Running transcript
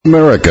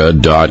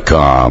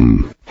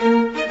America.com.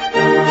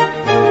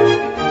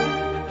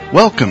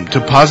 Welcome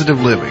to Positive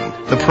Living,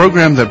 the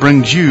program that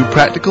brings you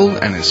practical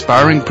and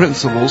inspiring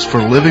principles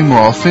for living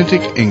more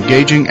authentic,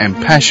 engaging, and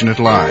passionate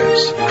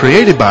lives.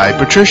 Created by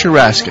Patricia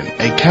Raskin,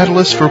 a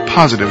catalyst for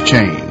positive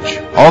change.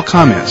 All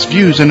comments,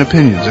 views, and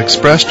opinions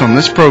expressed on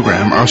this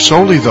program are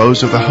solely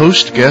those of the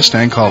host, guest,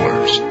 and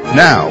callers.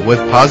 Now, with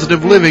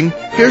Positive Living,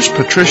 here's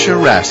Patricia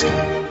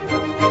Raskin.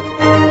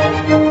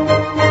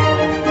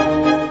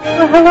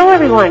 Well, hello,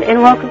 everyone,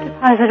 and welcome to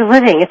Positive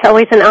Living. It's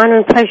always an honor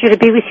and pleasure to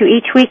be with you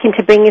each week and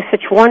to bring you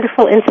such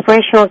wonderful,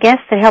 inspirational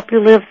guests that help you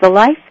live the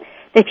life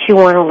that you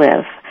want to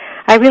live.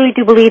 I really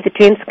do believe that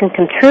dreams can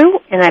come true,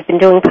 and I've been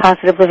doing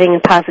Positive Living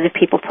and Positive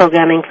People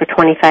programming for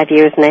 25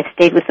 years, and I've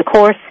stayed with the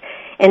course,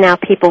 and now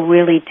people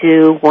really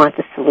do want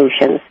the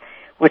solutions.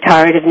 We're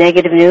tired of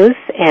negative news,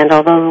 and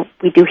although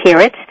we do hear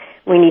it,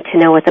 we need to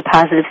know what the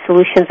positive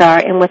solutions are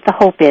and what the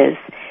hope is,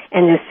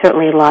 and there's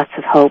certainly lots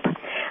of hope.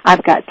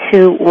 I've got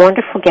two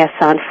wonderful guests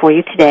on for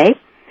you today,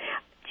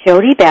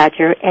 Jodi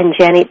Badger and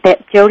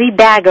Jodi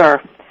Bagger.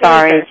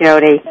 Sorry,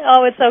 Jodi.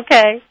 Oh, it's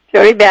okay.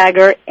 Jodi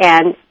Bagger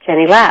and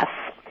Jenny Lass.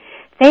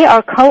 They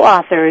are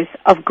co-authors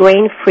of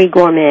Grain-Free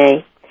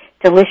Gourmet,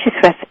 Delicious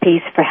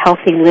Recipes for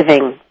Healthy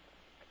Living.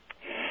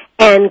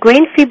 And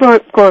Grain-Free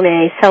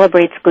Gourmet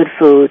celebrates good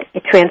food.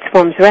 It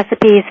transforms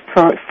recipes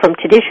from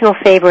traditional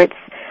favorites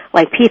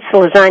like pizza,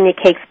 lasagna,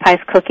 cakes, pies,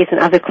 cookies,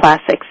 and other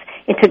classics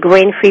into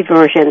grain-free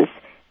versions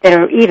that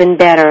are even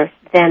better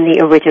than the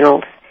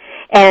originals.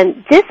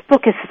 And this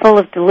book is full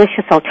of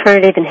delicious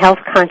alternative and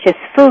health-conscious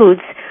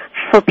foods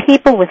for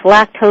people with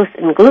lactose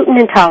and gluten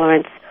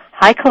intolerance,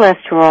 high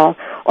cholesterol,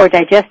 or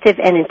digestive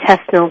and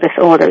intestinal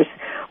disorders,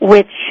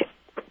 which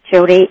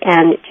Jodi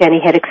and Jenny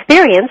had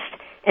experienced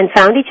and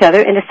found each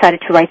other and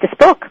decided to write this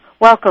book.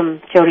 Welcome,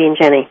 Jodi and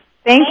Jenny.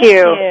 Thank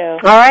you.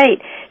 All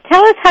right.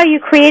 Tell us how you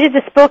created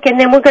this book, and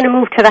then we're going to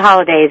move to the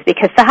holidays,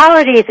 because the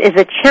holidays is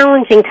a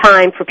challenging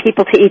time for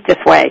people to eat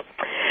this way.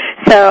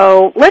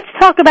 So let's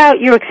talk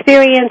about your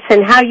experience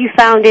and how you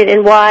found it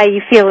and why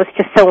you feel it's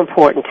just so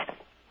important.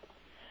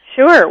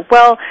 Sure.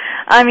 Well,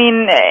 I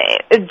mean,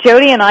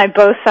 Jodi and I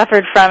both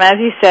suffered from, as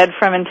you said,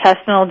 from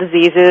intestinal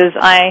diseases.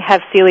 I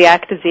have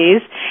celiac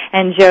disease,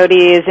 and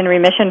Jodi is in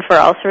remission for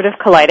ulcerative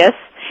colitis.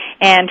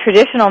 And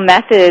traditional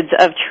methods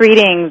of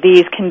treating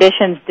these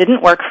conditions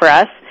didn't work for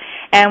us.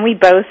 And we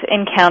both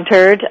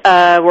encountered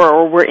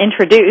or were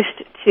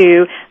introduced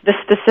to the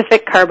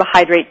Specific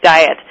Carbohydrate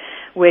Diet,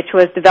 which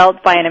was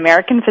developed by an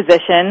American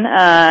physician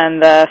in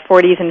the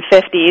 40s and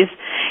 50s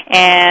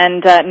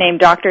and named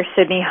Dr.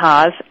 Sidney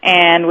Haas.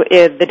 And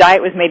the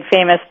diet was made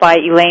famous by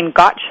Elaine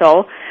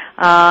Gottschall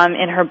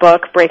in her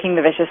book, Breaking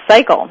the Vicious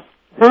Cycle.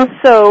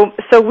 Mm-hmm.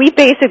 So we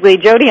basically,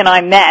 Jodi and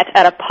I met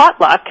at a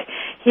potluck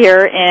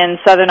here in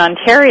southern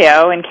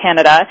Ontario in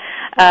Canada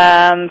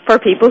for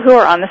people who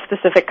are on the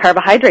Specific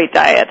Carbohydrate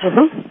Diet.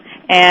 Mm-hmm.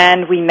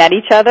 And we met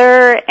each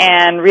other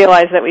and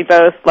realized that we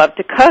both loved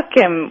to cook,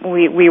 and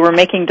we were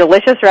making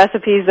delicious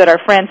recipes that our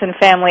friends and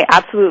family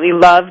absolutely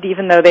loved,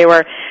 even though they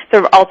were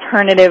sort of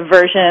alternative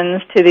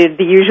versions to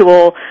the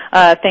usual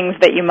things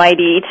that you might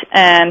eat.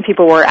 And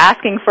people were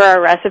asking for our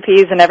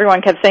recipes, and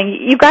everyone kept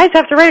saying, "You guys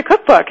have to write a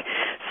cookbook."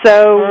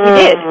 So we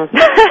did.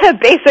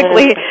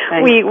 Basically,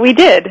 we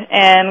did,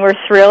 and we're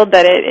thrilled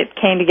that it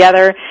came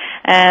together,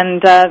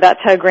 and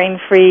that's how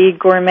Grain-Free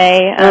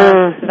Gourmet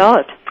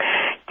developed.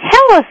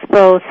 Tell us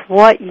both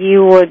what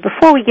you would,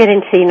 before we get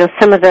into,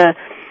 some of the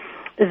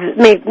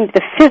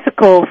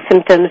physical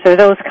symptoms or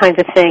those kinds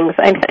of things.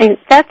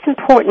 That's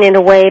important in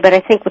a way, but I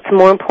think what's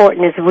more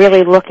important is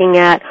really looking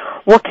at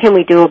what can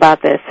we do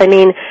about this. I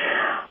mean,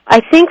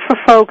 I think for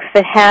folks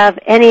that have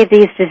any of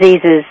these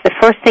diseases, the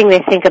first thing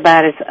they think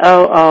about is,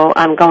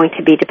 I'm going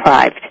to be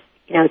deprived.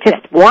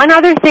 Just one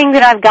other thing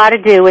that I've got to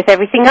do with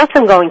everything else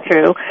I'm going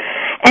through.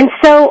 And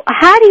so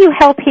how do you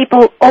help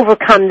people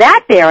overcome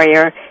that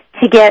barrier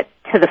to get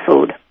to the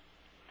food?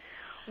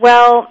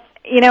 Well,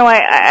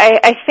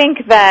 I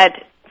think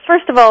that,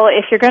 first of all,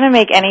 if you're going to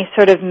make any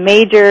sort of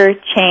major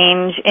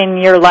change in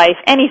your life,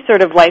 any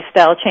sort of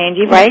lifestyle change,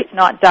 even if it's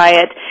not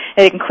diet,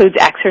 it includes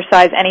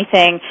exercise,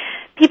 anything,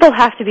 people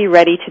have to be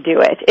ready to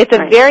do it. It's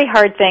a very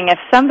hard thing. If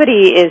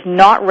somebody is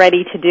not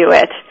ready to do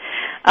it,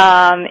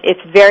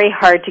 it's very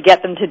hard to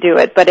get them to do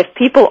it. But if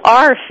people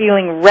are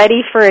feeling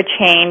ready for a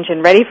change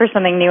and ready for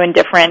something new and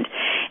different,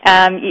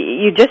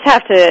 you just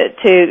have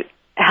to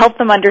help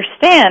them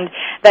understand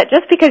that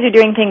just because you're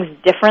doing things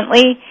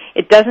differently,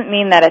 it doesn't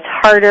mean that it's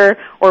harder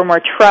or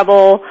more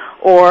trouble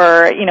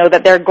or,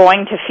 that they're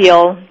going to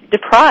feel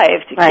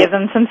deprived. Give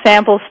them some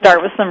samples,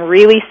 start with some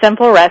really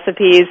simple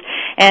recipes,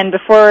 and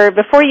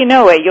before you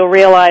know it, you'll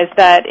realize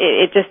that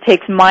it just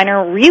takes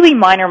really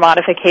minor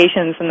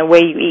modifications in the way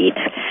you eat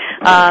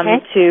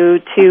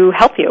to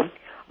help you.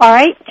 All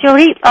right,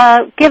 Jodi,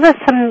 give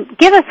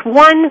us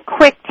one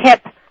quick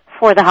tip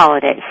for the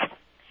holidays.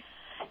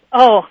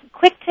 Oh,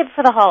 quick tip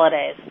for the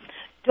holidays.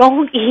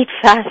 Don't eat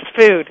fast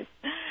food.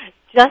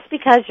 Just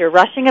because you're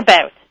rushing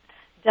about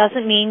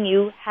doesn't mean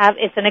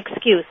it's an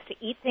excuse to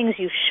eat things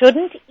you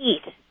shouldn't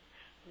eat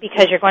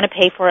because you're going to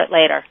pay for it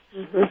later.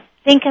 Mm-hmm.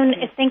 Think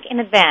in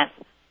advance.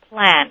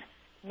 Plan.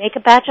 Make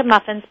a batch of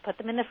muffins, put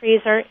them in the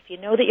freezer. If you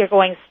know that you're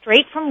going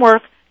straight from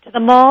work to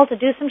the mall to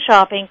do some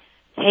shopping,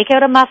 take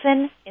out a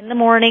muffin in the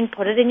morning,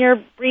 put it in your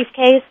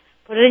briefcase,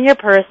 put it in your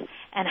purse,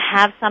 and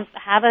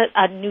have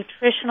a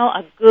nutritional,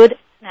 a good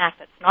snack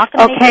that's not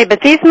going to Okay,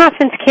 but these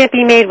muffins can't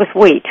be made with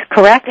wheat,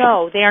 correct?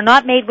 No, they are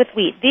not made with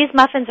wheat. These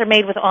muffins are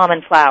made with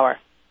almond flour.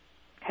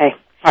 Okay.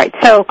 All right.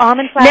 So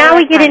almond flour. Now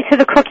we get into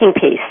the cooking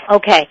piece.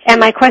 Okay. And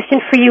my question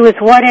for you is,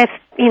 what if,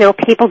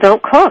 people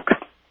don't cook?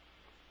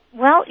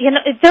 Well,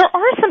 there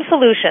are some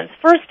solutions.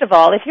 First of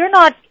all,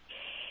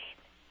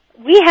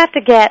 we have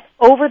to get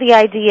over the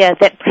idea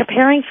that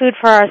preparing food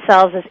for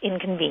ourselves is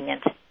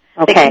inconvenient.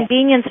 Okay. The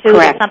convenience food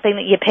Correct. is something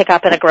that you pick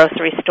up at a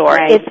grocery store.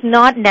 Right. It's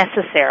not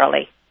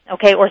necessarily,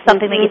 okay, or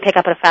something that you pick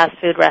up at a fast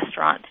food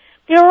restaurant.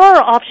 There are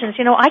options.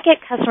 I get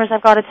customers,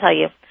 I've got to tell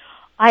you,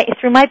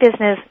 through my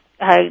business,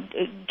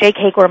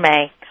 JK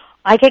Gourmet,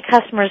 I get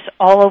customers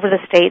all over the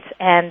States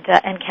and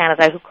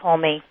Canada who call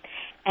me,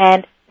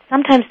 and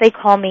sometimes they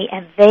call me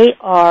and they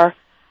are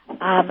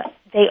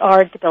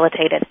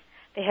debilitated.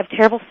 They have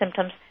terrible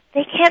symptoms.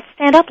 They can't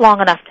stand up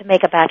long enough to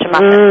make a batch of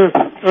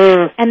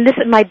muffins. And this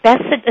is my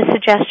best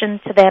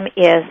suggestion to them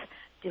is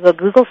do a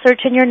Google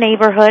search in your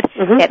neighborhood,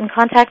 get in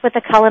contact with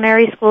the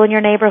culinary school in your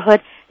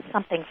neighborhood,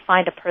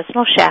 find a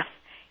personal chef,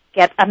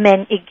 get a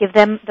menu, give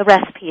them the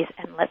recipes,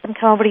 and let them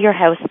come over to your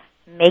house,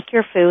 make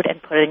your food,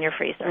 and put it in your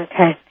freezer.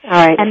 Okay, all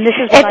right. And this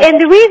is and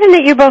the reason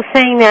that you're both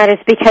saying that is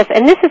because,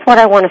 and this is what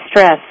I want to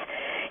stress,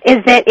 is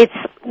that it's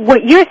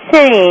what you're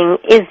saying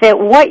is that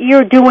what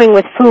you're doing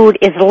with food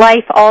is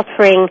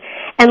life-altering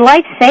and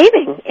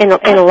life-saving in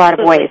a lot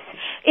of ways.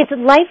 It's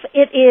life.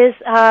 It is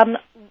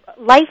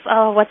life.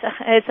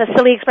 It's a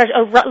silly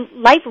expression.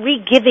 Life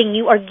re-giving.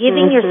 You are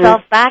giving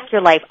yourself back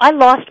your life. I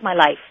lost my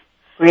life.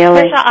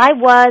 Really? Patricia, I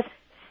was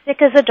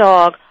sick as a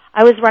dog.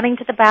 I was running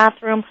to the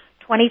bathroom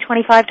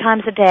 25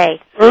 times a day.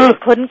 I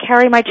couldn't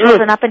carry my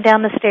children up and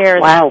down the stairs.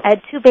 Wow. I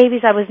had 2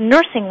 babies. I was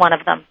nursing one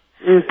of them.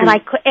 And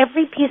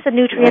every piece of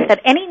nutrient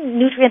any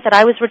nutrient that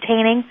I was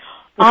retaining,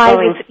 I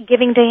was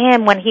giving to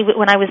him when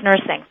I was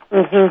nursing.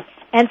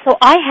 And so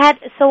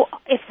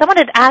if someone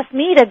had asked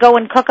me to go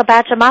and cook a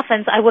batch of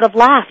muffins, I would have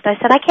laughed. I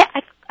said,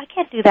 I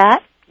can't do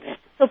that.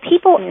 So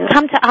people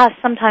come to us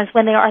sometimes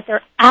when they are at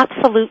their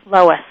absolute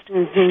lowest.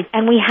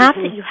 And you have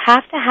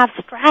to have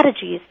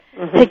strategies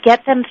to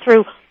get them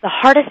through the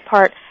hardest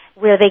part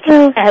where they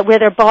can, where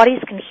their bodies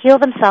can heal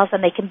themselves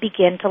and they can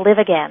begin to live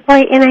again.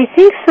 Right, and I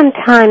think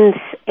sometimes,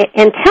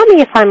 and tell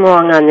me if I'm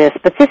wrong on this,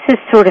 but this is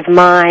sort of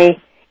my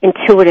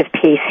intuitive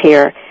piece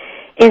here,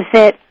 is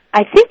that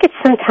I think it's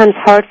sometimes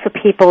hard for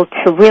people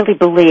to really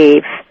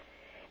believe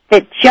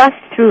that just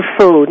through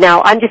food,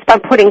 now I'm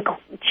putting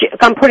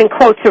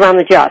quotes around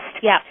the just,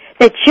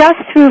 that just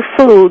through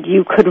food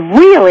you could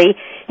really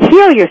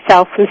heal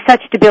yourself from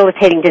such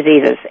debilitating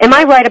diseases. Am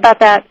I right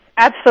about that?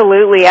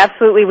 Absolutely,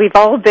 absolutely. We've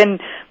all been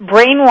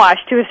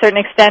brainwashed to a certain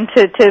extent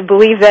to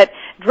believe that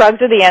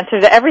drugs are the answer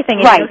to everything.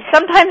 Right.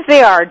 Sometimes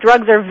they are.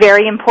 Drugs are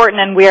very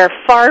important, and we are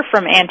far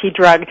from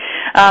anti-drug.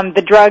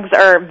 The drugs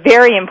are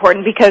very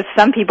important because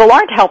some people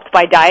aren't helped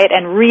by diet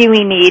and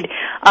really need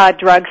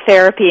drug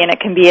therapy, and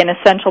it can be an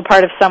essential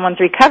part of someone's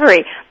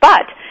recovery.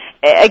 But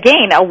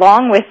again,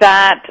 along with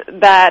that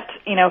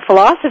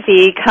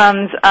philosophy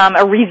comes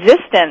a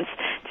resistance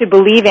to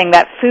believing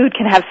that food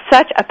can have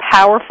such a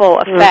powerful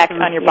effect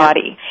on your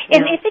body.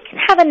 And if it can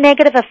have a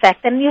negative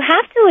effect, then you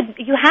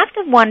have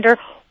to wonder,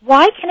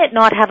 why can it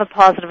not have a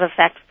positive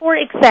effect? For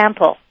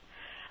example,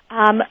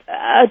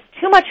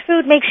 too much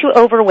food makes you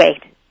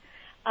overweight.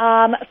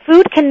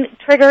 Food can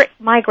trigger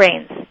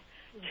migraines.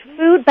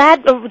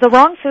 The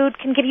wrong food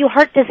can give you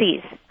heart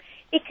disease.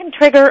 It can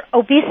trigger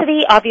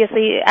obesity,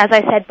 obviously, as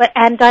I said,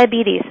 and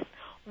diabetes.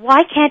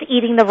 Why can't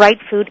eating the right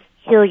food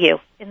heal you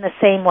in the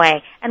same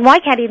way? And why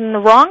can't eating the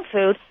wrong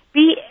food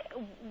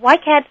why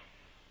can't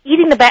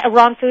eating the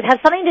wrong food have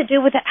something to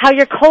do with how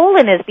your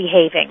colon is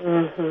behaving?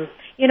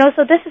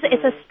 So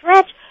it's a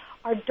stretch.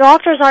 Our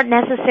doctors aren't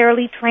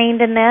necessarily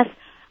trained in this,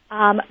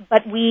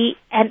 but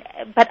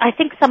I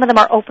think some of them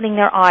are opening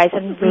their eyes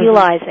and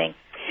realizing.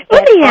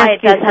 Let me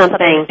ask you something.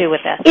 To do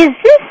with this. Is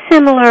this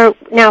similar,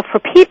 now for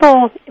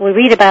people, we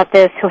read about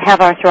this, who have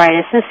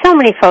arthritis, and so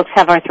many folks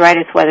have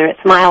arthritis, whether it's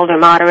mild or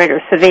moderate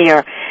or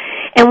severe,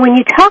 and when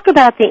you talk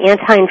about the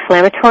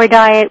anti-inflammatory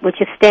diet,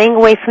 which is staying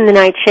away from the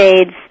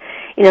nightshades,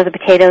 the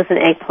potatoes and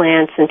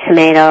eggplants and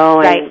tomato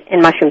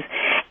and mushrooms,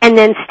 and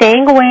then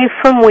staying away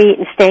from wheat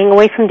and staying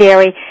away from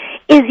dairy,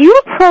 is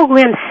your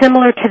program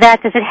similar to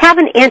that? Does it have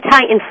an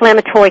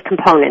anti-inflammatory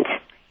component?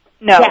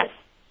 No. Yes.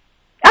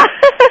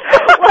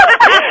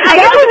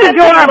 That was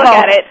adorable.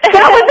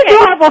 That was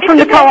adorable from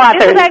the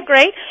co-authors. Isn't that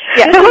great?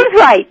 Yeah. So who's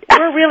right?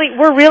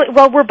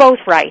 We're both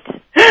right.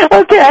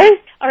 Okay.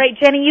 All right,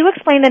 Jenny, you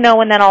explain the no,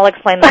 and then I'll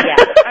explain the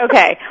yes.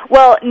 Okay.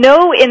 Well,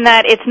 no, in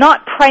that it's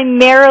not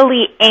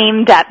primarily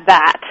aimed at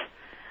that,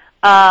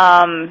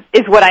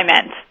 is what I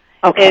meant.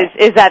 Okay.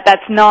 Is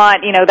that's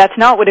not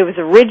what it was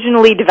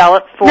originally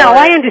developed for. No,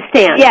 I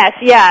understand. Yes,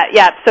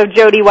 yeah. So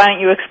Jodi, why don't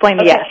you explain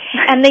the yes?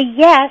 And the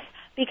yes,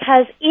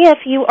 because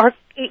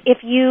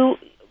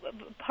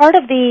part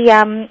of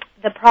the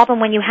problem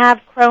when you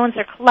have Crohn's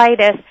or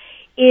colitis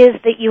is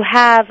that you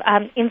have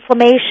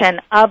inflammation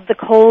of the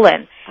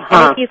colon.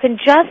 And if you can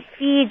just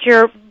feed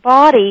your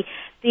body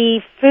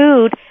the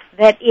food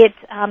that it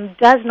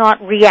does not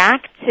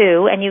react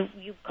to, and you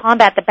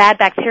combat the bad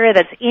bacteria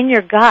that's in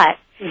your gut,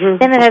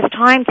 then it has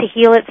time to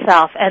heal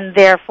itself, and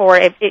therefore,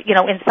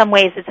 in some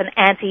ways, it's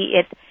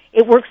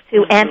it works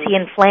to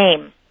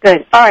anti-inflame.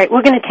 Good. All right,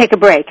 we're going to take a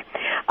break.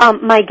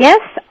 My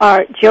guests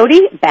are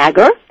Jodi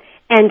Bagger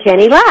and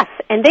Jenny Lass,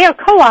 and they are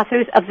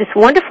co-authors of this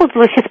wonderful,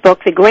 delicious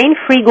book, The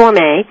Grain-Free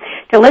Gourmet,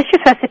 Delicious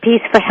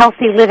Recipes for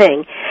Healthy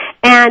Living.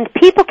 And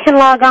people can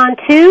log on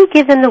to,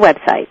 give them the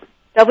website.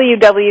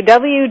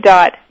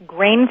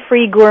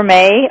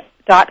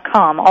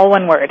 www.grainfreegourmet.com, all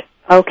one word.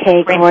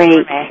 Okay,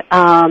 great.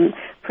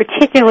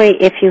 Particularly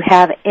if you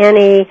have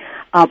any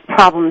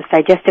problems,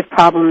 digestive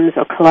problems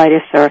or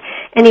colitis or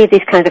any of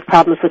these kinds of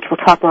problems, which we'll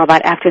talk more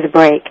about after the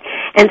break.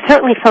 And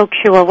certainly, folks,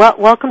 you are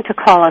welcome to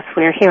call us.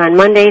 We're here on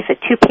Mondays at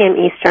 2 p.m.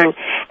 Eastern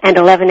and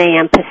 11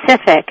 a.m.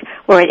 Pacific.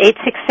 We're at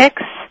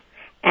 866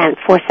 and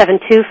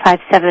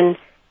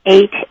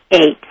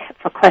 472-5788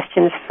 for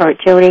questions for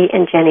Jodi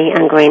and Jenny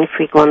on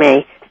Grain-Free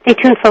Gourmet. Stay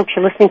tuned, folks.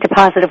 You're listening to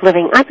Positive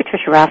Living. I'm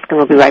Patricia Raskin.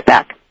 We'll be right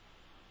back.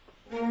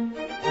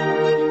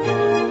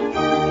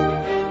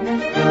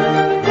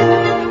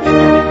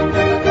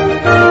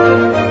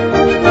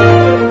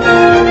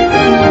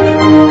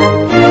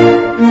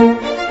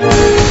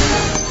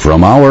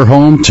 From our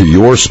home to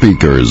your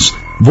speakers,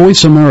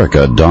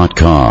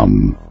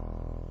 VoiceAmerica.com.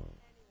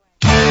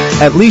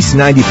 At least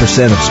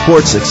 90% of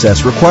sports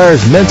success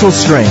requires mental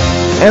strength,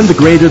 and the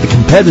greater the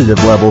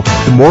competitive level,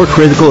 the more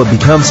critical it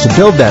becomes to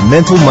build that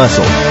mental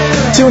muscle.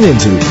 Tune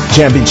into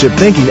Championship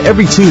Thinking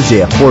every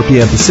Tuesday at 4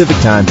 p.m. Pacific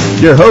Time.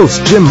 Your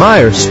host, Jim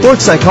Meyer,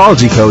 sports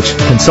psychology coach,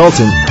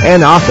 consultant,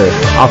 and author,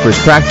 offers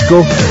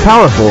practical,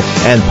 powerful,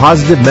 and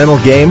positive mental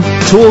game,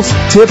 tools,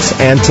 tips,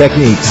 and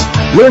techniques.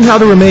 Learn how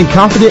to remain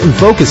confident and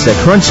focused at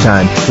crunch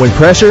time when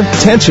pressure,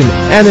 tension,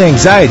 and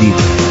anxiety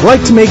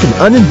like to make an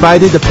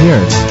uninvited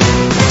appearance.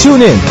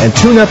 Tune in and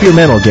tune up your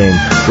mental game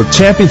with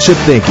Championship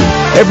Thinking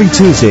every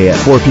Tuesday at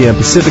 4 p.m.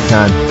 Pacific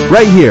Time,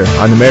 right here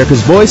on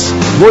America's Voice,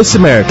 Voice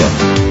America.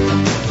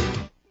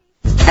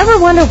 Ever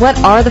wonder what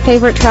are the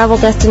favorite travel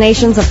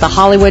destinations of the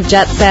Hollywood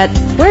jet set?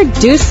 Where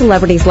do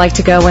celebrities like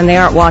to go when they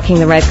aren't walking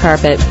the red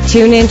carpet?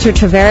 Tune in to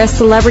Traveras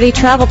Celebrity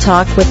Travel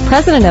Talk with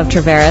President of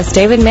Traveras,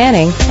 David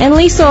Manning, and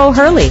Lisa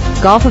O'Hurley,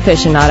 golf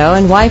aficionado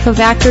and wife of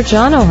actor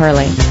John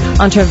O'Hurley.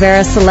 On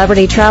Traveras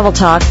Celebrity Travel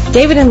Talk,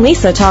 David and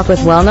Lisa talk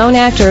with well-known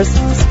actors,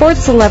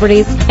 sports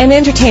celebrities, and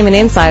entertainment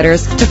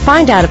insiders to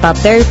find out about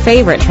their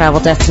favorite travel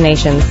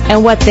destinations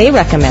and what they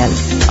recommend.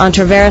 On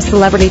Traveras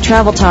Celebrity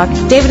Travel Talk,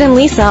 David and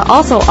Lisa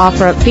also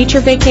offer up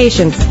feature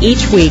vacations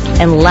each week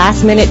and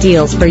last-minute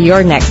deals for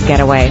your next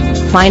getaway.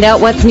 Find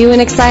out what's new and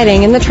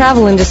exciting in the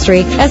travel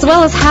industry, as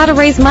well as how to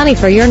raise money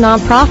for your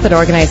nonprofit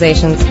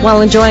organizations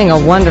while enjoying a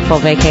wonderful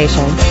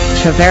vacation.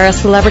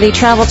 Traveras Celebrity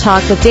Travel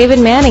Talk with David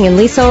Manning and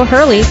Lisa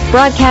O'Hurley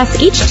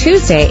broadcasts each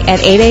Tuesday at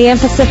 8 a.m.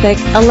 Pacific,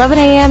 11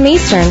 a.m.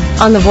 Eastern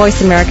on the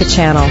Voice America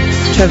channel.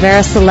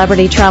 Traveras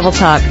Celebrity Travel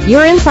Talk,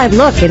 your inside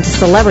look into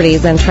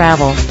celebrities and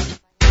travel.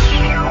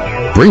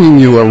 Bringing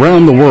you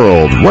around the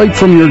world right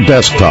from your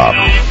desktop.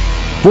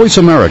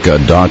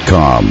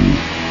 VoiceAmerica.com.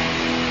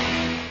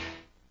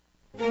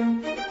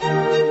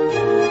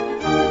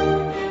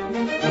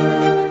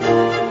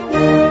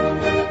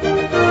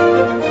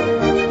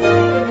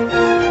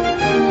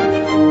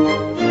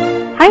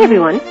 Hi,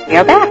 everyone. We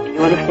are back.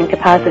 You're listening to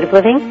Positive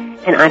Living,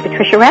 and I'm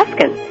Patricia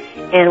Raskin.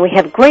 And we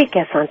have great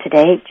guests on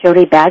today,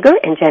 Jodi Bagger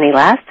and Jenny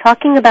Lass,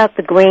 talking about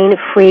the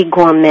Grain-Free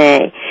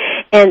Gourmet.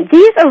 And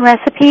these are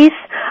recipes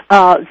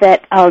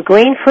that are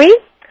grain-free,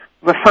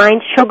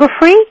 refined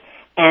sugar-free,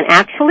 and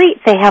actually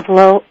they have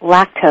low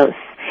lactose.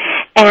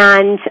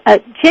 And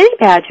Jodi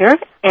Bagger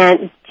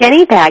and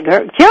Jenny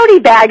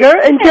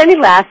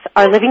Lass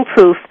are living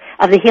proof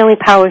of the healing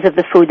powers of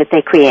the food that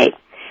they create.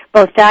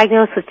 Both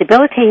diagnosed with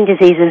debilitating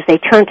diseases, they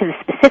turned to the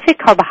Specific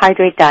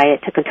Carbohydrate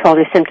Diet to control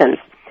their symptoms.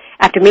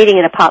 After meeting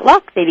at a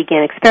potluck, they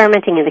began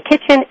experimenting in the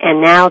kitchen,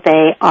 and now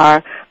they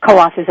are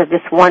co-authors of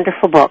this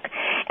wonderful book.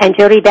 And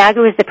Jodi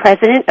Bagger is the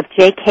president of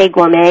JK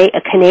Gourmet,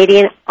 a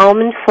Canadian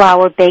almond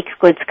flour baked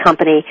goods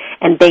company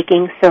and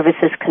baking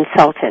services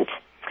consultant.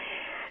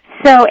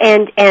 So,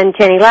 and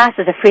Jenny Lass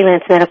is a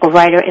freelance medical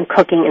writer and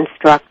cooking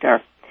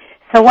instructor.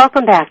 So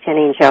welcome back,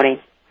 Jenny and Jodi.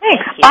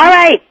 Thanks. All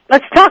right,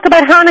 let's talk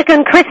about Hanukkah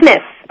and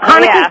Christmas.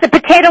 Hanukkah's the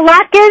potato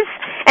latkes,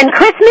 and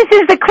Christmas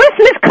is the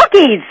Christmas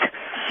cookies.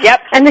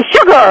 Yep. And the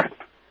sugar.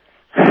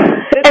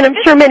 And I'm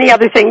sure many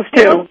other things,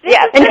 too.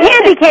 Yes. And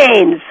candy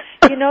canes.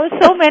 You know,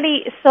 so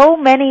many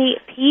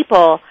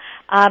people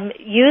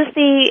use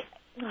the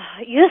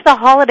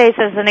holidays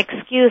as an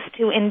excuse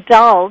to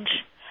indulge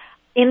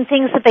in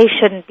things that they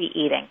shouldn't be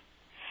eating.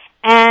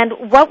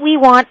 And what we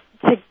want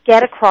to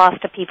get across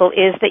to people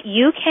is that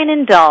you can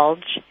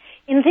indulge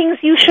in things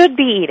you should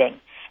be eating,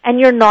 and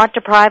you're not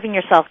depriving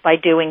yourself by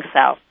doing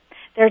so.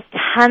 There are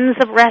tons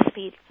of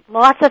recipes,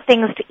 lots of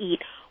things to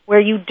eat where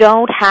you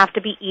don't have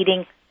to be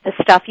eating the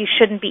stuff you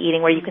shouldn't be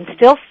eating, where you can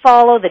still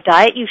follow the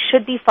diet you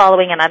should be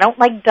following, and I don't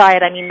like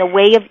diet, I mean the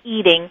way of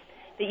eating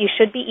that you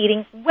should be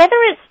eating, whether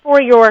it's for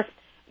your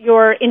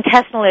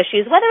intestinal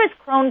issues, whether it's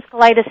Crohn's,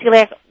 colitis,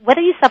 celiac,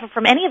 whether you suffer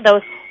from any of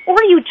those,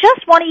 or you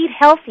just want to eat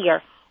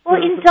healthier,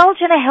 well,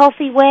 indulge in a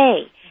healthy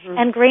way.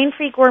 And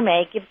Grain-Free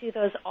Gourmet gives you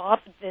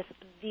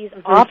these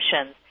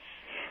options.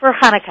 For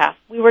Hanukkah,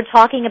 we were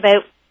talking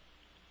about,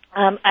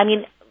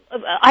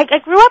 I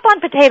grew up on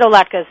potato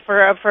latkes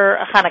for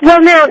Hanukkah.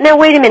 Well, now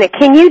wait a minute.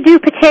 Can you do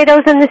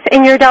potatoes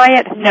in your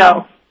diet?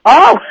 No.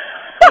 Oh.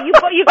 You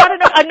got a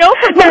no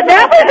from that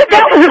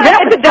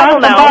was a double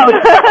no.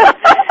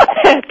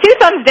 2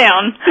 thumbs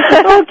down.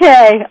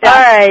 Okay.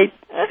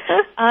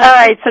 All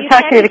right. So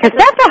talk to me, because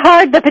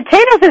the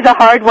potatoes is a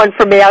hard one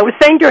for me. I was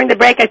saying during the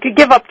break I could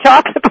give up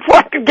chocolate before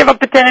I could give up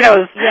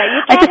potatoes. Yeah,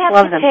 you can't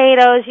have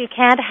potatoes. You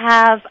can't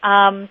have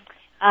you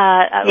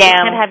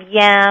can't have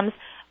yams.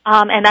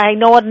 And I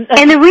know. And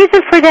the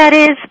reason for that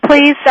is,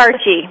 please,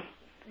 starchy.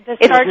 The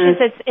starch is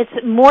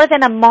it's more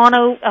than a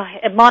mono.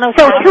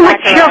 So too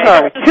much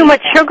sugar. Too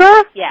much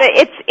sugar. Yeah.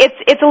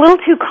 It's a little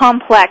too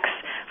complex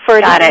for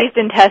the diseased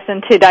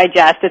intestine to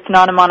digest. It's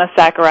not a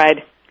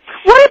monosaccharide.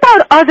 What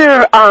about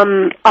other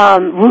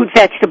root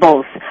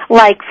vegetables,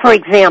 like, for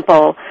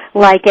example,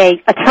 like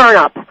a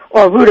turnip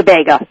or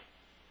rutabaga?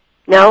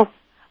 No?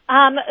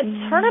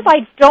 Turnip,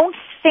 I don't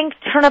think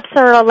turnips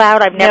are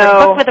allowed. I've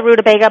never cooked with a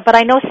rutabaga, but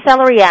I know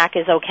celeriac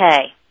is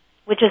okay,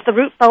 which is the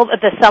root bulb of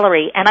the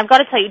celery. And I've got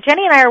to tell you,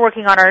 Jenny and I are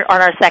working on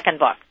our second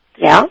book.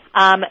 Yeah.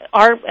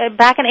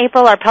 Back in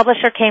April, our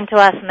publisher came to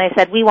us and they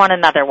said, we want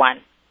another one,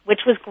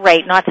 which was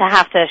great, not to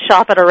have to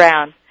shop it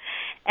around.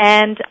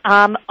 And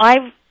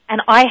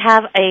I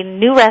have a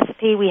new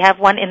recipe. We have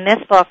one in this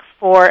book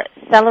for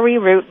celery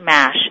root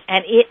mash,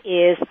 and it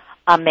is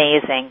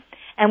amazing.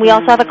 And we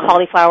also have a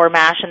cauliflower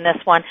mash in this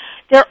one.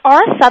 There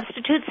are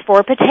substitutes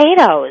for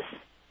potatoes.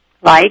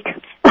 Like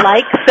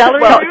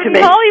celery root and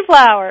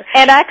cauliflower.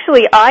 And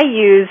actually, I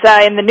use,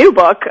 in the new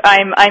book,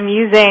 I'm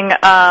using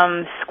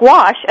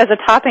squash as a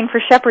topping for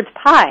shepherd's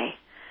pie.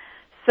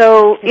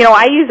 So,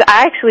 I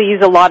actually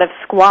use a lot of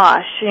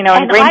squash, and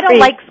I don't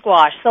like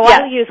squash, so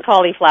I'll use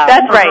cauliflower.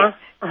 That's right.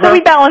 So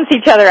we balance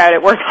each other out.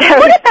 It works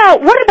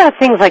out. What about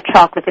things like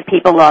chocolate that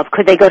people love?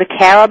 Could they go to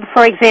carob,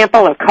 for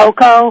example, or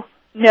cocoa?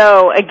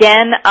 No.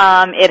 Again,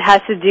 it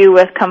has to do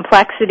with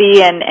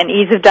complexity and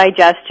ease of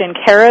digestion.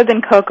 Carob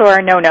and cocoa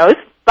are no-nos.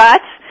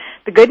 But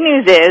the good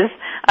news is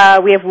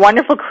we have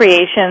wonderful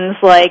creations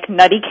like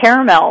nutty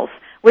caramels,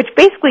 which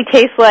basically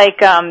taste like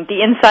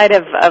the inside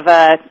of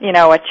a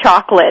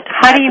chocolate.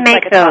 How do you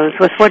make those?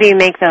 With what do you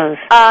make those?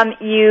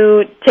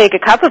 You take a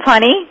cup of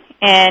honey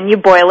and you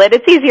boil it.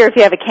 It's easier if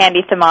you have a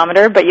candy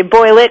thermometer, but you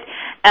boil it,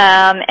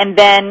 and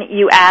then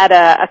you add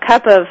a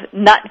cup of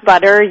nut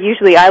butter.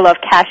 Usually I love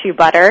cashew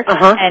butter.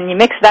 And you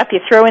mix it up. You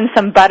throw in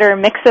some butter,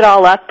 mix it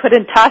all up,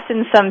 toss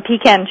in some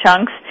pecan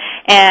chunks,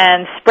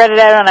 and spread it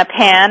out on a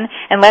pan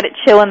and let it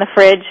chill in the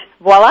fridge.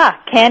 Voila,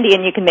 candy,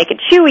 and you can make it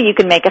chewy, you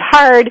can make it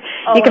hard,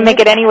 you can make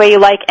it any way you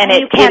like, and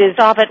you can't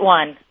stop at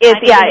one.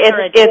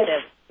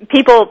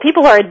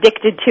 People are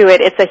addicted to it.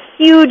 It's a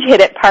huge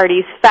hit at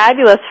parties,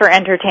 fabulous for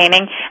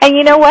entertaining, and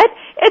you know what?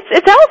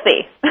 It's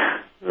healthy.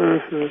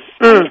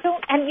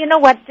 And you know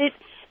what? The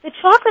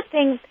chocolate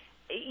thing,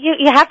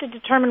 you have to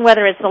determine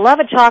whether it's the love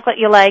of chocolate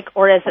you like,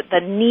 or is it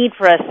the need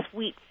for a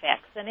sweet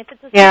fix. And if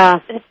it's a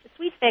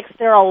sweet fix,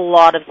 there are a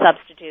lot of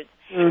substitutes.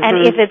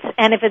 And if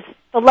it's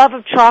the love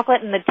of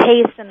chocolate and the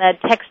taste and the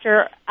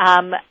texture,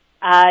 then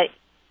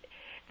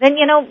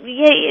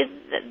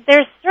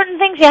there's certain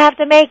things you have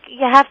to make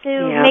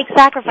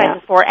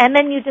sacrifices for, and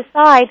then you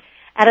decide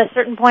at a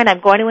certain point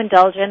I'm going to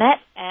indulge in it,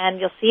 and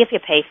you'll see if you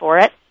pay for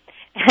it,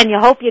 and you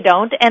hope you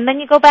don't, and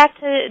then you go back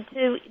to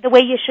the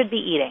way you should be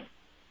eating.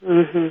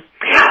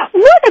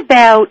 What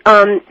about,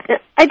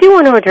 I do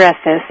want to address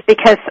this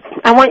because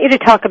I want you to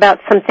talk about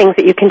some things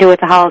that you can do at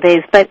the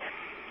holidays, but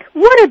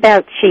what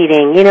about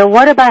cheating?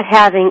 What about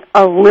having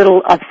a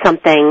little of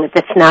something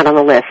that's not on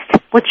the list?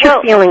 What's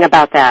your feeling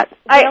about that?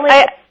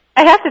 I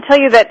have to tell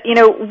you that,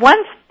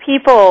 once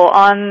people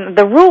on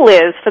the rule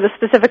is for the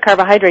specific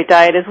carbohydrate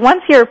diet is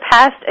once you're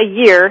past a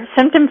year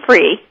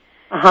symptom-free,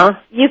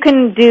 you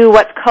can do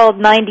what's called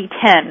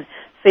 90-10.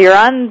 So you're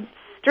on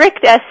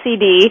strict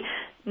SCD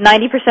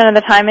 90% of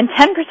the time, and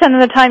 10%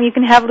 of the time you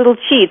can have little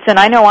cheats. And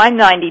I know I'm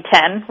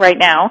 90-10 right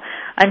now.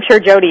 I'm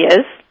sure Jodi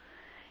is.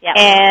 Yeah.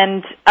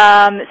 And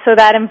so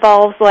that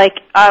involves,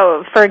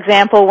 for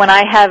example, when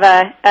I have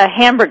a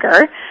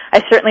hamburger,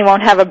 I certainly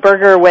won't have a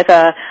burger with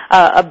a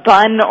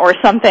bun or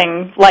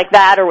something like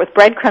that, or with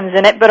breadcrumbs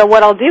in it. But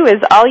what I'll do is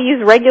I'll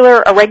use a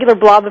regular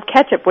blob of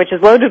ketchup, which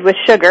is loaded with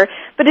sugar,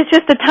 but it's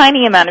just a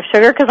tiny amount of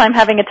sugar because I'm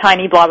having a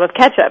tiny blob of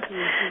ketchup.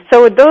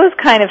 So with those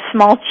kind of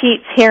small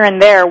cheats here and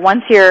there,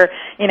 once you're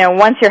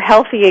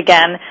healthy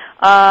again,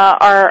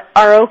 are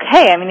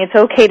okay. I mean, it's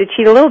okay to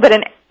cheat a little bit,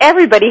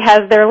 everybody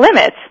has their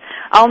limits.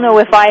 I'll know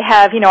if I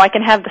have, I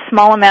can have the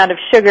small amount of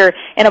sugar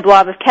in a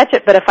blob of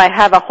ketchup, but if I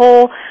have a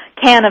whole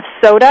can of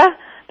soda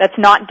that's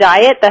not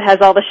diet, that has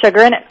all the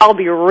sugar in it, I'll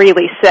be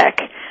really sick.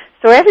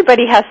 So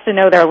everybody has to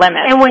know their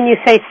limits. And when you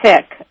say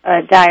sick,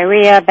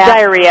 diarrhea,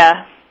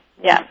 diarrhea,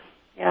 yeah.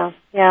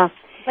 Yeah.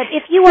 But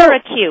if you are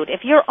acute,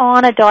 if you're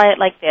on a diet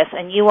like this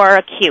and you are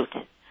acute,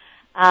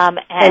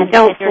 and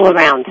don't fool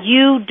around.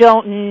 You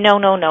don't,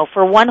 no.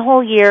 For one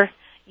whole year,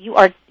 you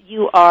are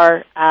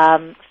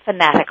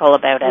fanatical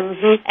about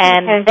it,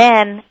 and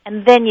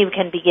then you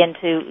can begin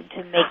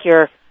to make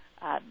your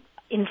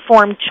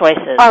informed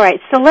choices. All right,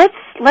 so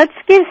let's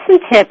give some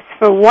tips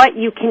for what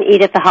you can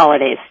eat at the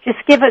holidays. Just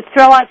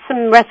throw out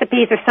some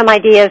recipes or some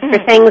ideas for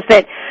things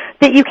that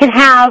you can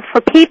have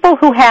for people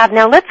who have.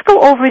 Now let's go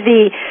over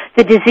the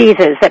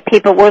diseases that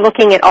people. We're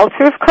looking at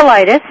ulcerative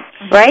colitis,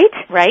 right?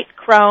 Right.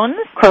 Crohn's,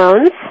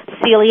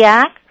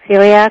 celiac,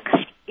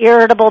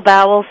 irritable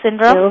bowel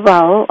syndrome. Irritable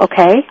bowel,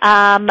 okay.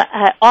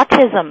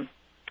 Autism,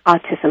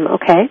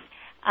 okay.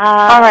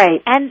 All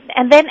right, and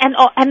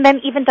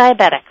then even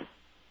diabetic.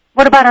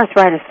 What about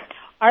arthritis?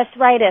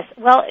 Arthritis.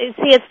 Well,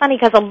 see, it's funny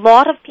because a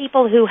lot of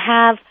people who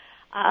have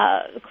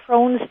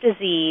Crohn's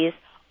disease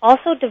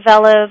also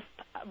develop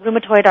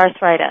rheumatoid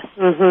arthritis.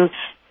 Mm-hmm.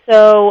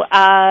 So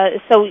I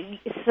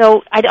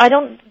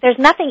don't. There's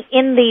nothing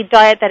in the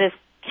diet that is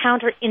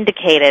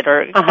counterindicated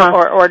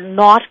or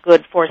not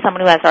good for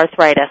someone who has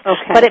arthritis.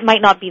 Okay. But it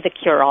might not be the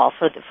cure-all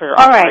for arthritis.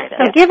 All right.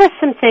 So give us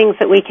some things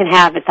that we can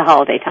have at the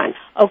holiday time.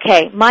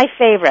 Okay. My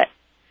favorite,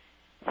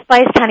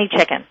 spiced honey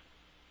chicken.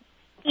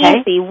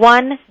 Okay. Easy,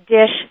 one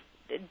dish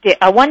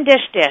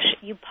dish.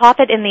 You pop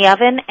it in the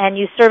oven and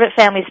you serve it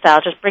family style.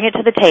 Just bring it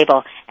to the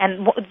table.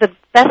 And the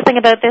best thing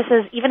about this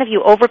is, even if you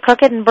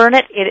overcook it and burn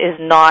it, it's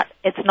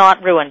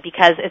not ruined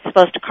because it's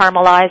supposed to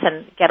caramelize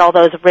and get all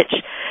those rich,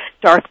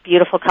 dark,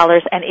 beautiful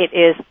colors, and it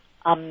is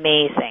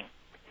amazing.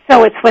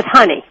 So it's with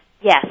honey.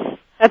 Yes,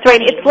 that's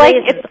right. It's like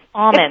it's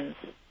almonds,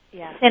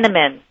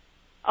 cinnamon.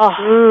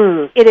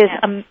 Oh, it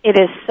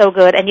is so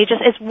good, and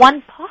it's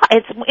one pot.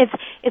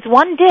 It's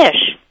one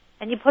dish.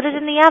 And you put it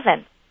in the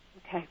oven.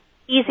 Okay.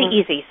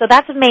 Easy. So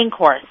that's a main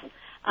course.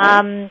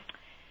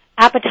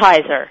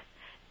 Appetizer,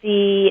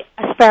 the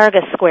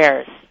asparagus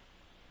squares.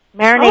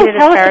 Marinated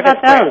asparagus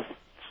squares. Those.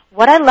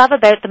 What I love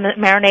about the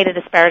marinated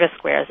asparagus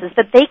squares is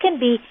that they can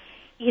be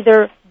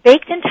either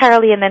baked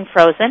entirely and then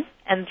frozen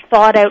and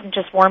thawed out and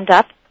just warmed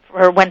up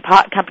for when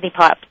company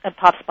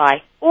pops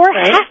by, or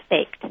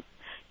half-baked.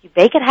 You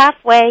bake it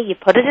halfway, you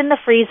put it in the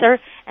freezer,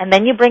 and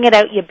then you bring it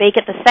out, you bake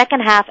it the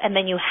second half, and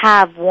then you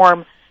have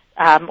warm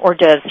hors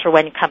d'oeuvres for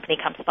when company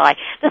comes by.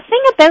 The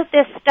thing about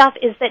this stuff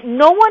is that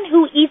no one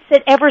who eats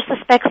it ever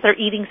suspects they're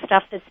eating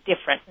stuff that's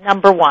different,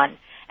 number one.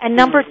 And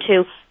number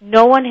two,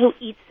 no one who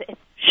eats it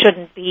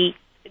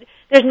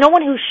there's no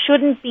one who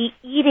shouldn't be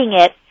eating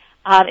it,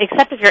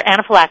 except if you're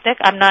anaphylactic.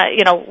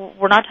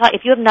 We're not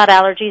if you have nut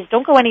allergies,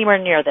 don't go anywhere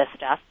near this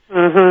stuff.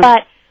 Mm-hmm.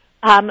 But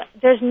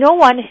there's no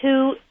one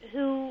who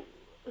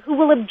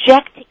will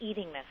object to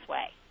eating this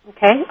way.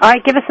 Okay. All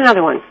right, give us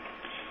another one.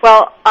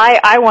 Well,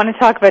 I want to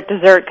talk about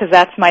dessert because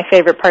that's my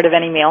favorite part of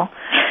any meal.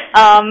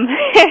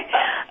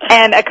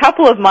 And a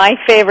couple of my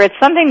favorites,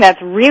 something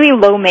that's really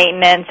low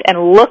maintenance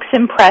and looks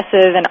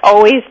impressive and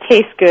always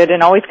tastes good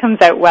and always comes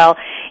out well,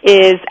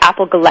 is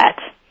apple galette,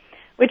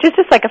 which is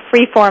just like a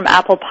free-form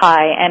apple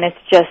pie, and it's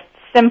just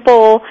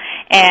simple,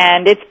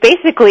 and it's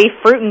basically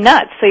fruit and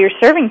nuts. So you're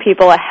serving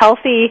people a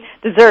healthy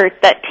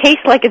dessert that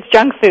tastes like it's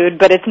junk food,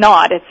 but it's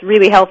not. It's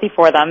really healthy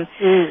for them.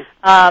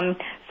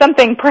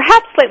 Something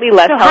perhaps slightly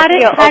less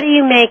healthy. So how do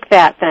you make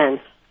that then?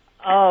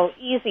 Oh,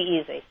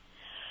 easy.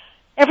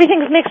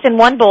 Everything's mixed in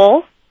one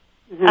bowl.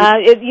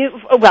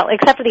 Mm-hmm.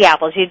 Except for the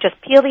apples. You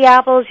just peel the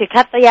apples, you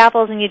cut the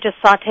apples, and you just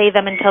saute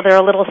them until they're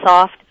a little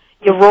soft.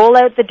 You roll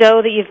out the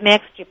dough that you've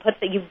mixed. You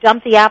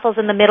dump the apples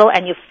in the middle,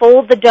 and you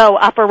fold the dough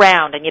up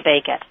around, and you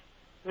bake it.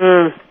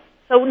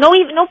 So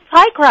no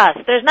pie crust.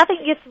 There's nothing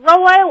you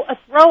throw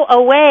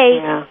away.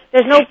 Yeah.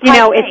 There's no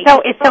pie.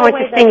 It's so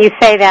interesting you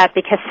say that,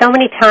 because so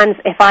many times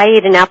if I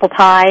eat an apple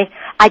pie,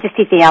 I just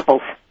eat the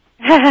apples.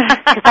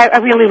 I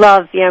really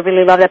love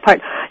that part.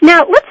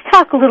 Now let's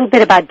talk a little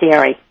bit about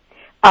dairy,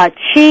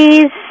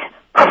 cheese,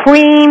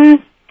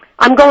 cream.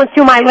 I'm going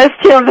through my list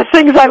here of the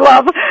things I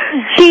love: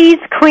 cheese,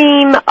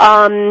 cream,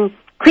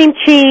 cream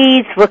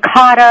cheese,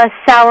 ricotta,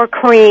 sour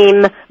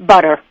cream,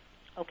 butter.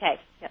 Okay.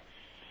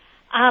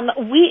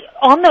 We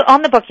on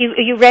the book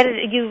you read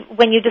it.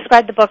 When you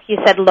described the book, you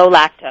said low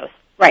lactose.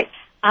 Right.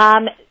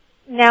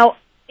 Now,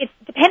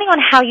 depending on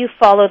how you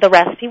follow the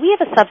recipe, we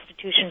have a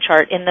substitution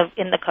chart in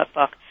the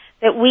cookbook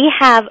that we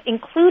have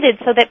included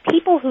so that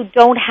people who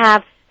don't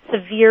have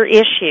severe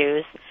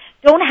issues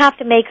don't have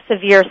to make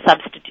severe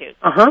substitutes.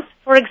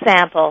 For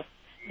example,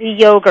 the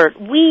yogurt.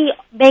 We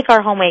make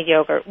our homemade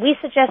yogurt. We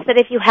suggest that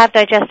if you have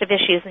digestive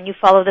issues and you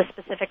follow the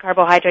Specific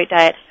Carbohydrate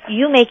Diet,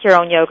 you make your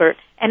own yogurt.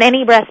 And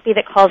any recipe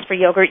that calls for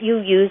yogurt, you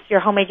use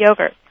your homemade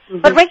yogurt.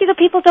 But regular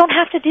people don't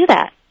have to do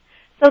that.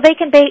 So they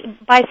can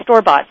buy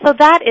store-bought. So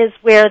that is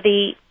where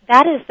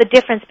that is the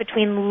difference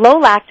between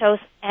low lactose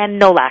and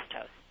no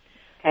lactose.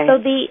 Okay.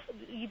 So the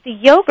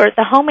yogurt,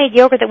 the homemade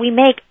yogurt that we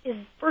make, is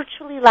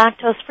virtually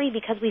lactose-free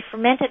because we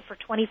ferment it for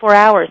 24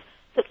 hours.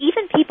 So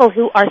even people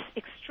who are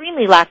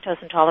extremely lactose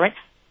intolerant,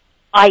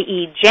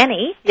 i.e.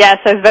 Jenny, yes,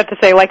 I was about to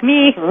say, like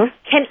me,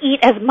 can eat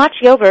as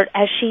much yogurt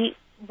as she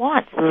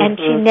wants, and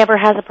she never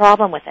has a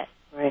problem with it.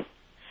 Right.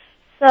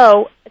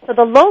 So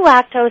the low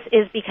lactose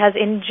is because,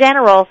 in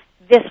general,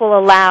 this will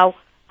allow,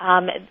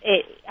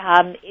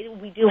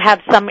 we do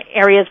have some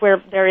areas where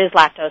there is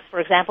lactose. For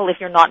example, if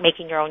you're not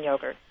making your own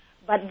yogurt.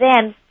 But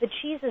then the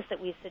cheeses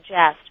that we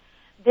suggest,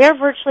 they're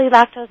virtually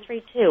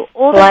lactose-free too.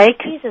 All the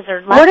cheeses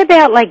are what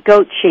about like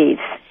goat cheese?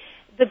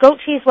 The goat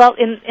cheese, well,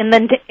 in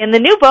the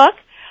new book,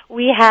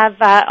 we have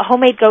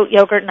homemade goat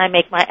yogurt,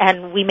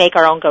 and we make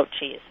our own goat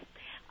cheese.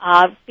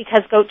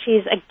 Because goat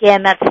cheese,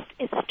 again,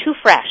 it's too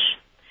fresh.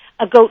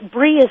 A goat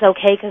brie is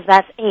okay because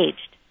that's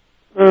aged.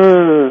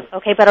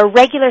 Okay, but a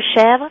regular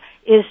chèvre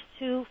is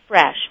too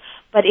fresh.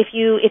 But if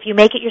you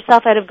make it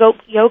yourself out of goat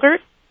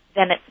yogurt,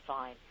 then it's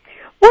fine.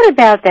 What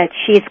about that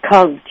cheese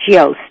called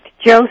Jost?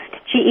 Jost,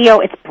 G-E-O.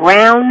 It's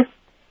brown.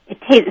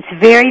 It's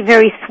very,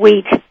 very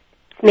sweet.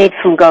 It's made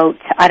from goats.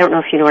 I don't know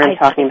if you know what I'm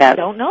talking about. I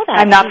don't know that.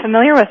 I'm not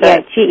familiar with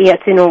it. Yeah,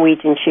 it's a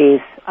Norwegian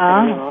cheese.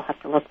 I'll have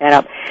to look that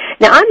up.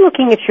 Now, I'm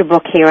looking at your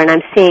book here, and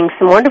I'm seeing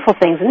some wonderful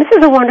things. And this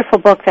is a wonderful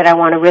book that I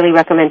want to really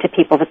recommend to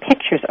people. The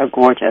pictures are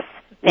gorgeous.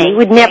 You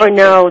would never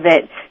know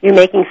that you're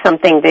making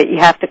something that you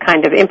have to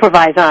kind of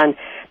improvise on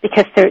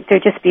because they're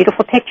just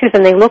beautiful pictures,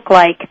 and they look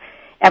like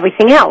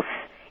everything else,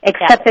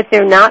 except that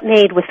they're not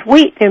made with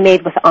wheat. They're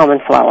made with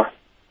almond flour.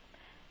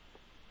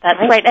 That's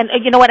right. And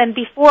you know what? And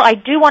before, I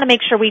do want to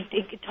make sure we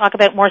talk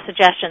about more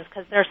suggestions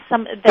because there's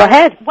Go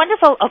ahead.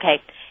 Wonderful. Okay.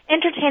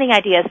 Entertaining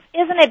ideas.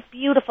 Isn't it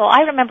beautiful?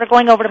 I remember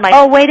going over to my...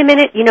 Oh, wait a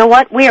minute. You know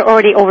what? We are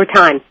already over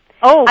time.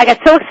 Oh. I got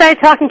so excited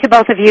talking to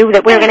both of you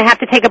that we're going to have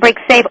to take a break.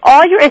 Save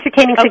all your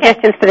entertaining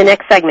suggestions for the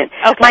next segment.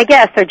 Okay. My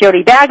guests are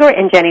Jodi Bagger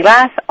and Jenny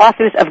Lass,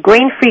 authors of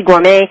Grain-Free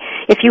Gourmet.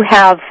 If you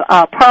have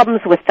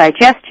problems with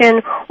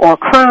digestion or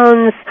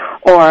Crohn's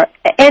or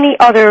any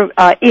other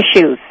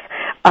issues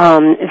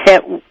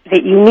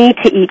that you need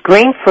to eat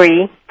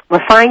grain-free,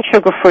 refined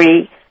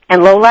sugar-free,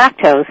 and low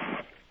lactose,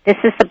 this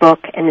is the book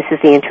and this is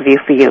the interview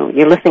for you.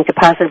 You're listening to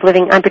Positive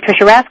Living. I'm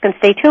Patricia Raskin.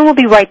 Stay tuned. We'll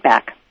be right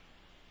back.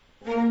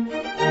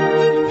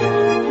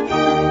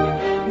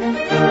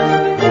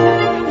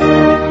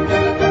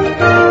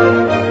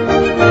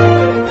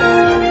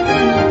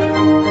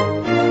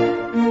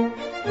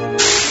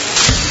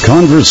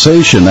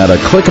 Conversation at a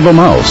click of a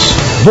mouse.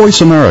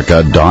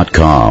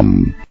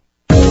 VoiceAmerica.com.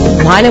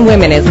 Wine and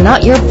Women is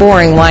not your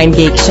boring wine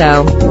geek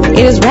show.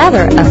 It is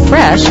rather a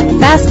fresh,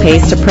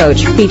 fast-paced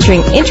approach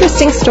featuring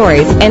interesting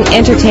stories and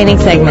entertaining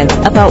segments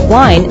about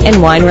wine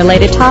and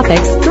wine-related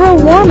topics through a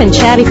warm and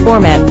chatty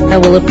format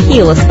that will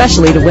appeal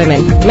especially to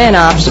women, men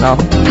optional.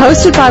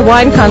 Hosted by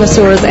wine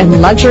connoisseurs and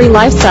luxury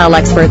lifestyle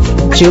experts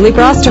Julie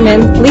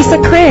Brosterman, Lisa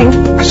Kring,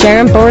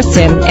 Sharon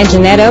Borston, and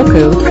Jeanette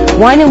Oku,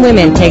 Wine and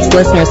Women takes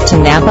listeners to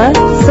Napa,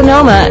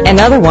 Sonoma, and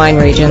other wine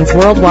regions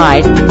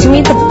worldwide to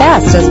meet the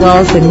best as well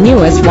as the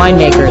newest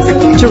winemakers,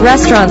 to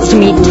restaurants to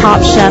meet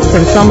top chefs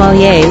and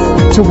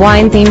sommeliers, to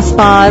wine-themed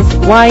spas,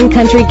 wine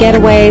country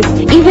getaways,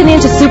 even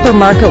into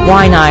supermarket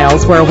wine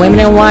aisles where Women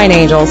in Wine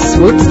Angel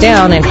swoops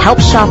down and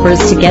helps shoppers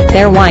to get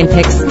their wine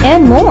picks,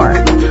 and more.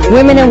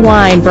 Women in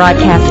Wine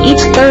broadcasts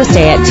each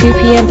Thursday at 2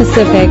 p.m.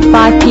 Pacific,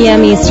 5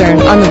 p.m. Eastern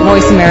on the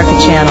Voice America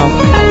channel.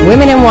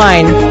 Women in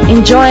Wine,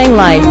 enjoying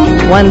life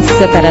one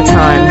sip at a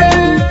time.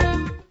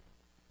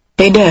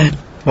 Hey, Dad.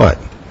 What?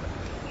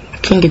 I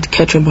can't get the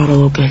ketchup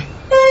bottle open.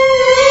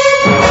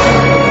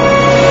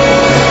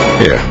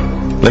 Here,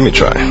 let me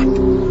try.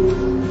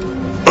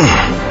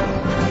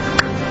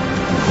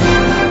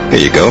 Here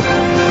you go.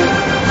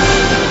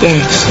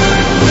 Thanks.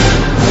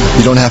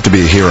 You don't have to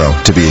be a hero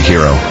to be a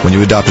hero. When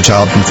you adopt a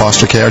child from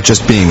foster care,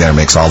 just being there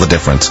makes all the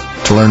difference.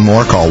 To learn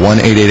more, call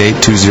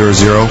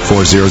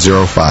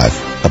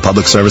 1-888-200-4005. A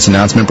public service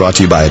announcement brought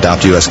to you by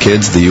Adopt U.S.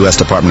 Kids, the U.S.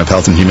 Department of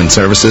Health and Human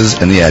Services,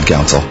 and the Ad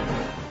Council.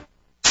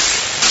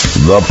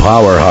 The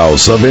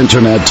powerhouse of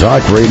Internet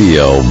Talk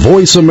Radio,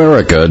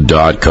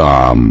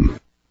 VoiceAmerica.com.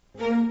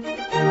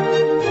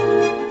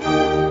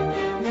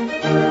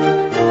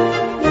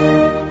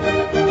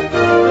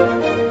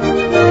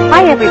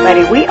 Hi,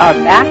 everybody. We are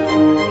back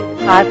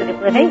to Positive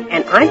Living,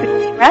 and I'm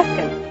Patricia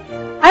Raskin.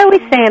 I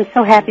always say I'm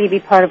so happy to be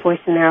part of Voice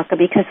America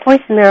because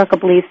Voice America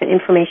believes that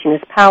information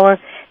is power,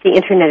 the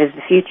Internet is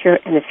the future,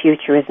 and the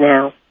future is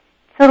now.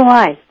 So do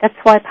I. That's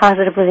why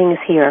Positive Living is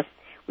here.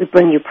 We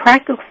bring you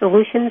practical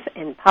solutions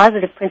and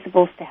positive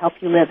principles to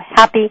help you live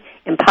happy,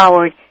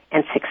 empowered,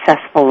 and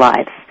successful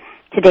lives.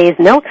 Today is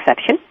no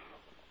exception.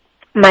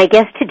 My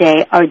guests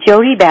today are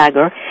Jodi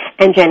Bagger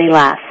and Jenny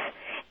Lass,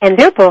 and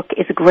their book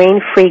is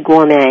Grain-Free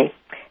Gourmet.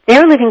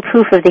 They're living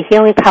proof of the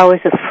healing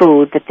powers of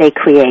food that they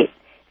create.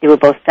 They were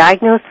both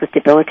diagnosed with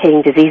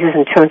debilitating diseases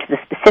and turned to the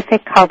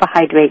Specific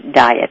Carbohydrate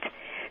Diet.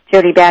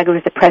 Jodi Bagger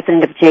is the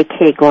president of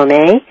JK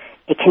Gourmet,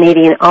 a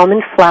Canadian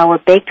almond flour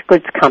baked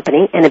goods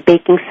company and a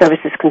baking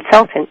services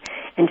consultant,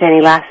 and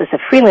Jenny Lass is a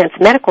freelance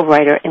medical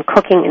writer and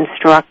cooking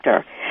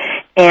instructor.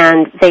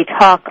 And they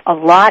talk a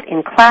lot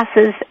in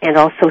classes and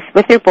also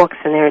with their books,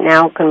 and they're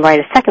now going to write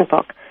a second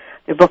book.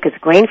 Their book is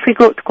Grain Free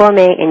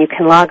Gourmet, and you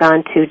can log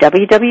on to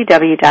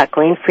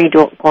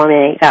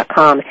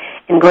www.grainfreegourmet.com.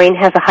 And grain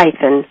has a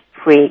hyphen,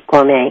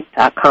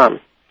 freegourmet.com.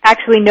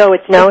 Actually, no,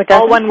 it's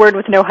all one word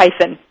with no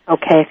hyphen.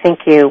 Okay,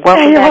 thank you.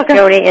 Welcome back,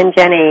 Jodi and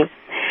Jenny.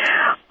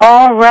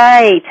 All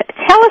right.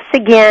 Tell us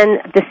again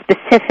the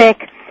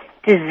specific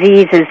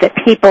diseases that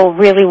people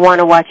really want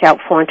to watch out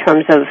for in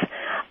terms of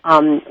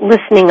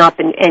listening up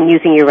and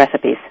using your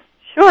recipes.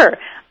 Sure.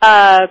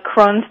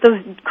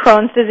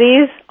 Crohn's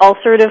disease,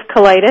 ulcerative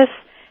colitis,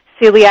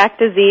 celiac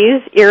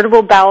disease,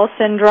 irritable bowel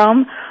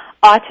syndrome,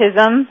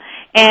 autism,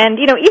 and,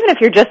 even if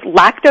you're just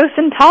lactose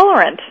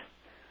intolerant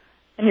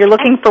and you're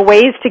looking for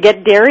ways to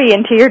get dairy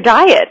into your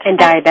diet. And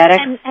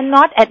diabetics. And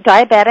not at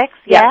diabetics,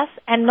 yes.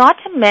 And not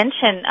to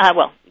mention,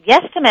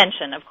 yes to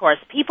mention, of course,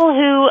 people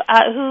who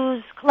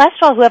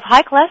have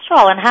high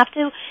cholesterol and have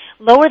to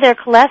lower their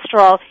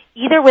cholesterol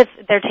either with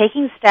they're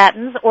taking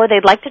statins or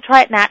they'd like to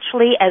try it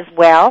naturally as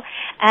well.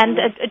 And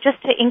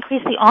just to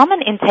increase the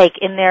almond intake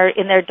in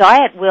their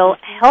diet will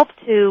help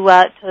to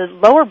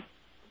lower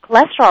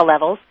cholesterol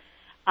levels.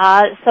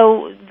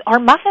 So our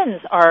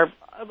muffins, our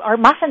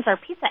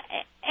pizza,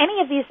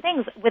 any of these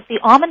things with the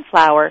almond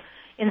flour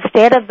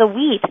instead of the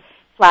wheat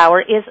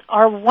flour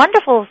are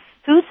wonderful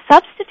food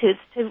substitutes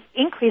to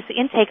increase the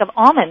intake of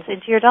almonds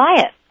into your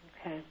diet.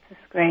 Okay,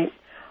 that's great.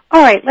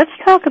 All right, let's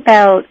talk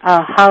about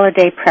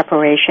holiday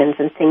preparations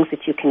and things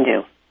that you can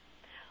do.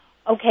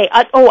 Okay.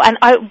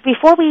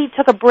 Before we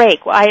took a break,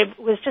 I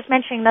was just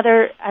mentioning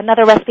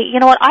another recipe. You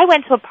know what? I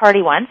went to a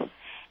party once,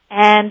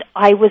 and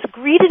I was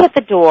greeted at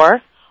the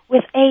door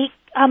with a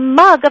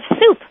mug of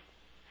soup.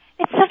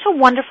 It's such a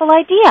wonderful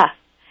idea.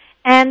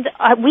 And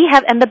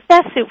the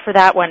best soup for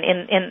that one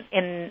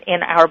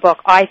in our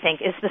book, I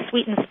think, is the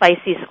sweet and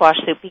spicy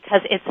squash soup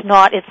because it's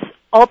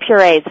all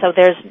pureed, so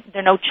there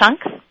are no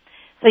chunks,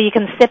 so you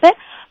can sip it.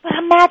 But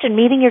imagine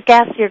meeting your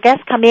guests. Your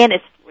guests come in,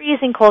 it's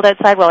freezing cold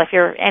outside. Well, if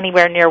you're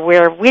anywhere near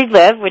where we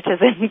live, which is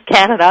in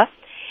Canada,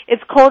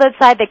 it's cold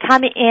outside. They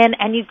come in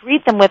and you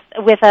greet them with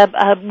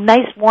a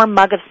nice warm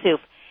mug of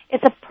soup.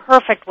 It's a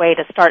perfect way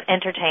to start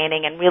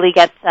entertaining and really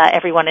get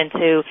everyone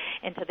into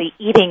the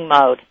eating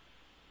mode.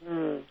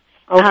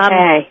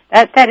 Okay,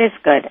 that is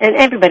good,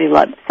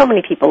 and so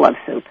many people love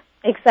soup.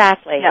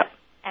 Exactly. Yep.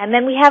 And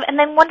then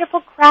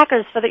wonderful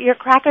crackers for your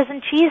crackers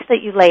and cheese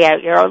that you lay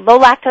out. Your low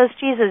lactose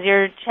cheeses,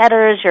 your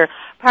cheddars, your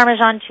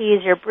Parmesan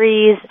cheese, your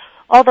bries,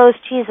 all those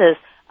cheeses.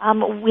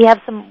 We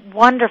have some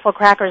wonderful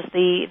crackers.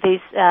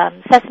 These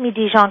sesame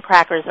Dijon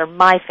crackers are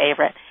my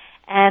favorite,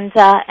 and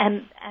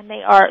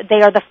they are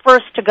the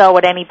first to go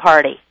at any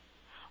party.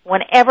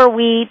 Whenever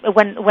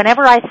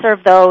I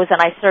serve those, and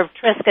I serve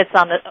Triscuits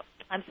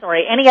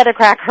any other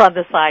cracker on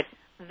the side,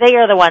 they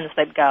are the ones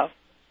that go.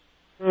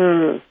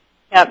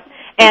 Yep.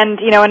 And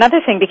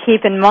another thing to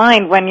keep in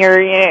mind when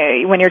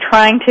you're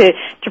trying to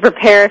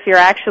prepare, if you're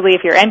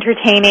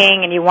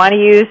entertaining and you want to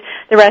use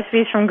the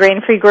recipes from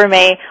Grain Free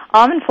Gourmet,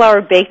 almond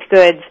flour baked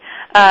goods,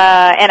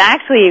 and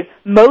actually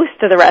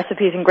most of the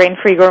recipes in Grain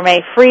Free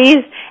Gourmet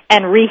freeze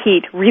and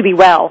reheat really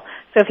well.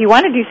 So if you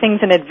want to do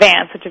things in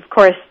advance, which of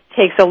course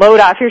takes a load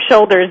off your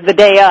shoulders the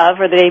day of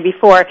or the day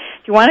before,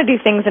 if you want to do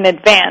things in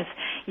advance,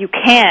 you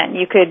can.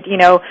 You could,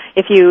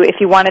 if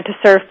you wanted to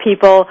serve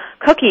people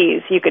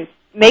cookies, you could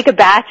make a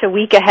batch a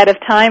week ahead of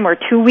time or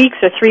 2 weeks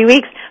or 3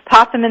 weeks,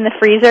 pop them in the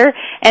freezer,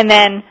 and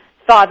then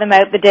thaw them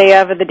out the day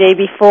of or the day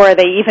before.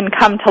 They even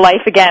come to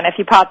life again if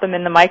you pop them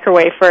in the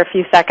microwave for a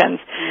few seconds.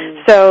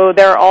 So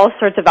there are all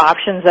sorts of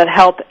options that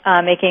help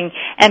making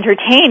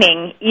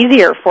entertaining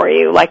easier for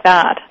you like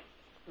that.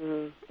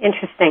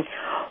 Interesting.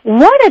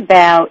 What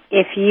about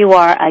if you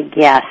are a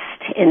guest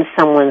in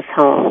someone's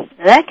home?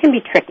 That can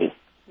be tricky.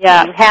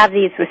 Yeah. You have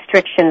these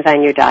restrictions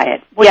on your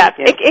diet.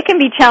 It can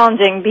be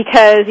challenging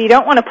because you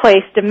don't want to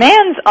place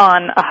demands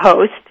on a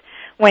host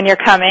when you're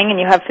coming and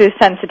you have food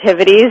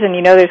sensitivities and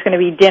you know there's going to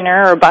be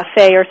dinner or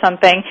buffet or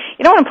something.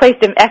 You don't want to place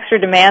extra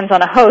demands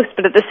on a host,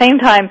 but at the same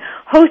time,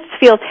 hosts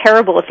feel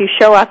terrible if you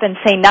show up and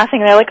say nothing.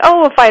 They're like,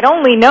 oh, if I'd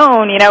only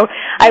known,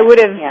 I would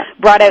have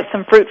brought out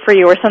some fruit for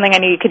you or something I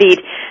knew you could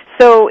eat.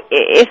 So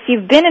if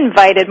you've been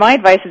invited, my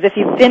advice is if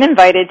you've been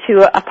invited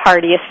to a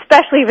party,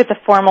 especially if it's a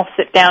formal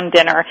sit-down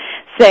dinner,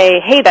 say,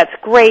 hey, that's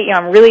great,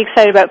 I'm really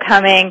excited about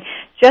coming.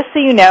 Just so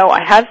you know,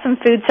 I have some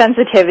food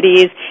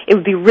sensitivities. It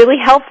would be really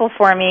helpful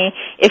for me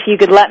if you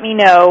could let me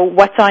know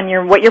what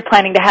you're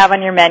planning to have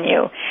on your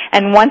menu.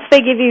 And once they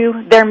give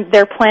you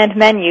their planned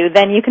menu,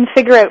 then you can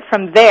figure out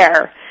from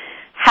there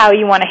how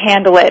you want to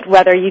handle it,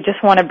 whether you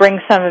just want to bring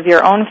some of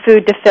your own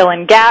food to fill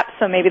in gaps,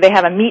 so maybe they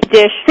have a meat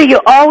dish. So you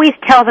always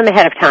tell them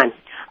ahead of time.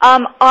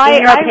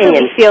 I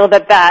really feel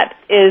that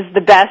is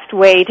the best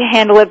way to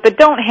handle it, but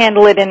don't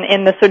handle it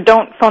so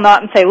don't phone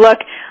out and say, look,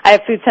 I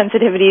have food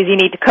sensitivities, you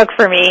need to cook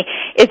for me.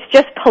 It's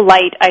just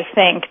polite, I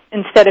think,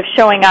 instead of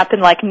showing up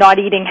and not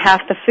eating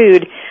half the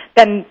food,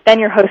 then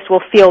your host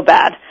will feel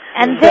bad.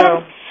 And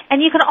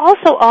you can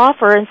also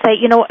offer and say,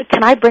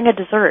 can I bring a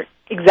dessert?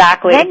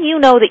 Exactly. Then you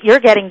know that you're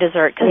getting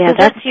dessert, because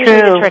that's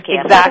usually true. the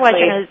trickiest. Exactly. Otherwise,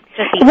 you're going to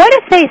just eat. What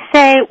if they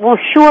say, well,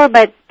 sure,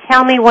 but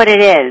tell me what it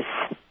is?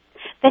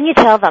 Then you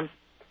tell them.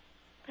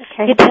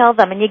 Okay. You tell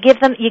them, and you give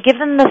them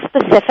the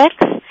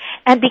specifics,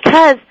 and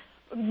because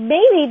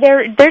maybe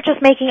they're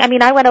just making. I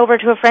mean, I went over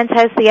to a friend's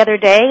house the other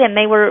day, and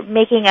they were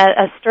making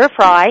a stir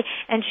fry,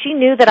 and she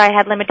knew that I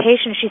had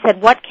limitations. She said,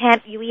 "What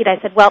can't you eat?"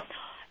 I said, "Well,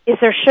 is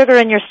there sugar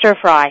in your stir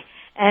fry?"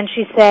 And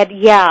she said,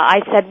 "Yeah." I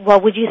said, "Well,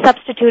 would you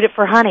substitute it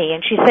for honey?"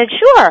 And she said,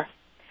 "Sure."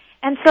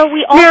 And so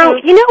we all. Now,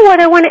 you know what?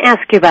 I want to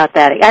ask you about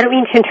that. I don't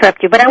mean to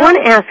interrupt you, but I want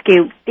to ask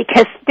you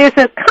because there's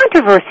a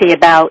controversy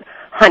about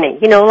honey.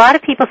 You know, a lot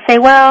of people say,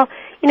 well,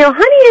 you know,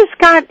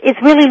 honey is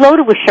really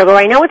loaded with sugar.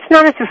 I know it's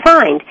not as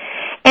refined.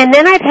 And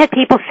then I've had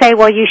people say,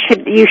 well, you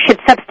should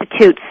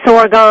substitute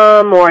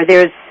sorghum, or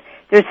there's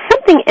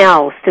something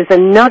else. There's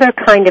another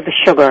kind of a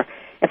sugar,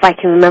 if I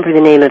can remember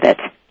the name of it.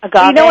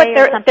 Agave, you know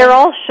what? They're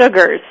all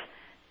sugars.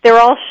 They're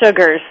all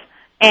sugars.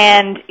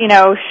 And, you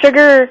know,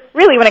 sugar,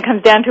 really when it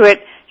comes down to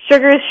it,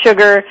 sugar is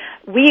sugar.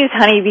 We use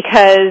honey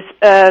because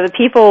the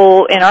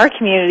people in our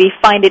community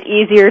find it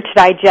easier to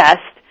digest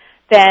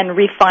than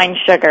refined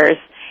sugars.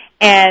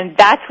 And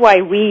that's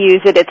why we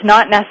use it. It's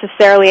not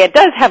necessarily, it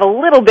does have a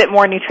little bit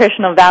more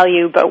nutritional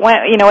value, but when,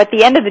 you know, at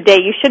the end of the day,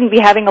 you shouldn't be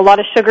having a lot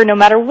of sugar no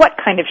matter what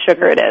kind of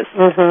sugar it is.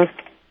 Mm-hmm.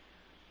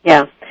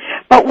 Yeah.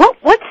 But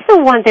what's the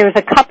one, there's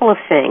a couple of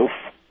things.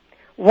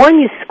 One,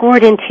 you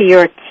squirt into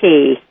your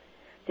tea.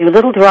 They're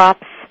little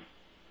drops.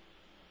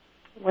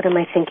 What am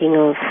I thinking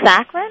of?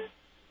 Saccharin?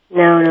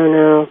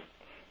 No.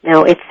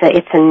 No, it's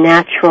a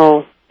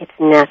natural. It's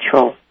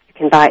natural. You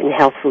can buy it in the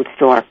health food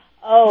store.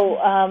 Oh,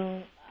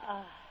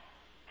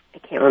 I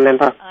can't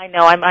remember. I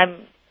know.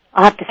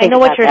 I'll have to think I know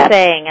about what you're that.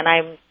 saying, and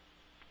I'm.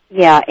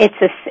 Yeah, it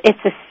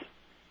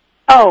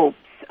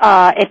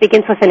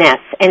begins with an S,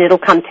 and it'll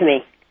come to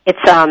me. It's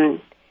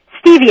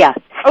stevia.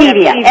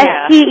 Stevia.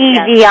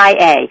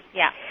 Stevia.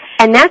 Yeah.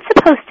 And that's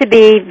supposed to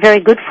be very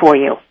good for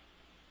you.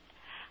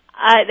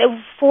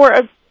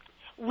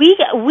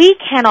 We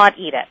cannot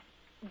eat it.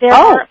 There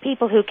are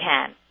people who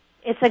can.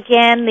 It's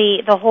again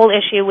the whole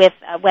issue with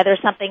whether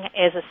something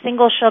is a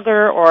single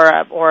sugar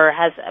or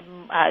has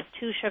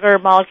two sugar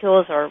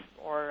molecules or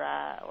poly.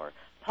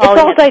 It's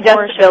all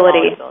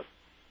digestibility.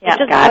 Yeah, it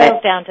just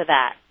boils down to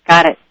that.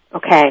 Got it.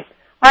 Okay.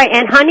 All right,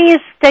 and honey is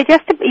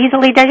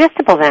easily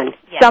digestible then.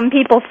 Yes. Some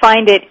people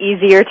find it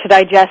easier to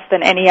digest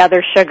than any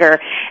other sugar.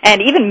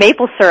 And even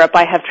maple syrup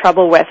I have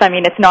trouble with. I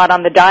mean, it's not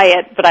on the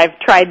diet, but I've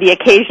tried the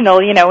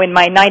occasional, you know, in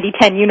my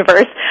 90-10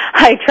 universe,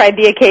 I tried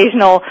the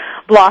occasional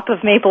block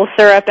of maple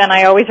syrup, and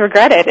I always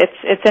regret it.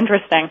 It's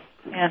interesting.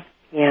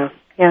 Yeah.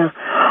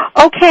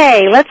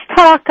 Okay, let's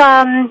talk,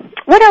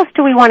 what else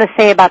do we want to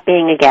say about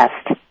being a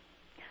guest?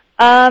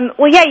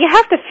 Well, yeah, you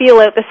have to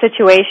feel out the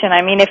situation.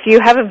 I mean, if you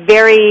have a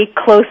very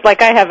close,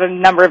 like I have a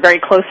number of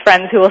very close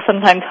friends who will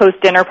sometimes host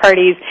dinner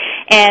parties,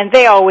 and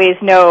they always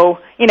know,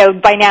 you know,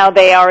 by now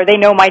they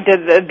know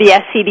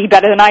the SCD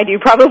better than I do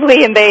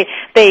probably, and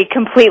they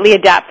completely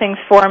adapt things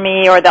for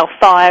me, or they'll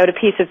thaw out a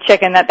piece of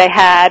chicken that they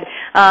had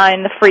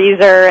in the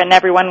freezer, and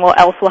everyone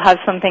else will have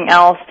something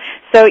else.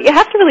 So you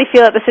have to really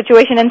feel out the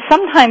situation, and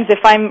sometimes if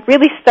I'm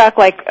really stuck,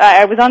 like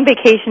I was on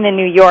vacation in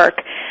New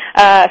York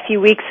a few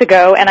weeks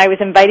ago, and I was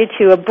invited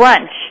to a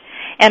brunch,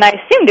 and I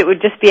assumed it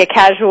would just be a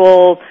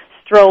casual,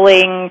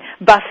 strolling,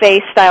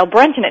 buffet-style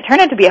brunch, and it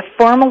turned out to be a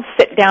formal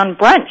sit-down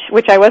brunch,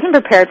 which I wasn't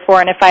prepared for,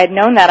 and if I had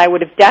known that, I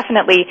would have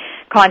definitely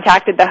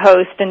contacted the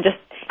host and just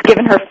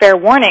given her fair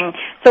warning.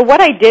 So what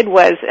I did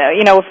was,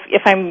 you know,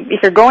 if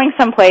you're going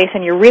someplace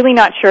and you're really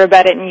not sure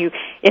about it, and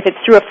if it's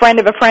through a friend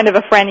of a friend of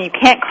a friend and you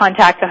can't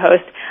contact the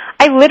host,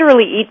 I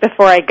literally eat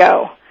before I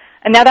go.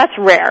 And now that's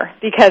rare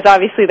because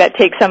obviously that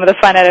takes some of the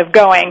fun out of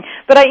going.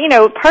 But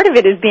part of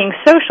it is being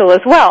social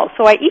as well.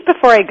 So I eat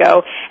before I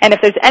go, and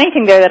if there's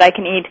anything there that I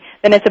can eat,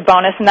 then it's a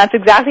bonus. And that's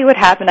exactly what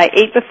happened. I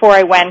ate before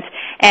I went,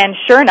 and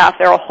sure enough,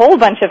 there are a whole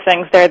bunch of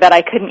things there that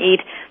I couldn't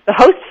eat. The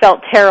host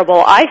felt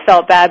terrible. I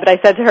felt bad, but I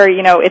said to her,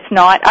 you know, it's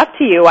not up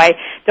to you.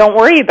 Don't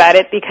worry about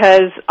it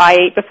because I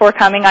ate before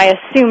coming. I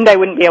assumed I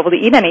wouldn't be able to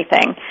eat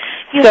anything.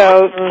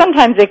 So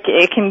sometimes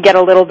it can get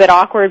a little bit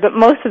awkward, but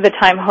most of the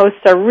time hosts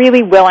are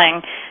really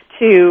willing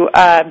to,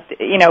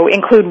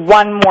 include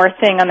one more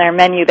thing on their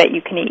menu that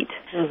you can eat.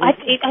 Mm-hmm.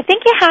 I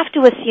think you have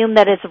to assume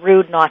that it's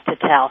rude not to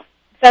tell.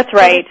 That's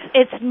right.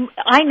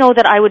 I know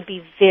that I would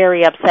be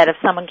very upset if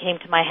someone came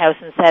to my house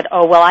and said,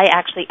 "Oh, well, I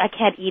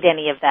can't eat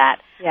any of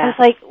that." Yeah. I was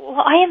like,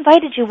 "Well, I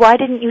invited you. Why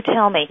didn't you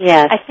tell me?"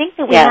 Yes. I think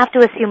that we have to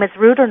assume it's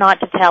rude or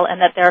not to tell,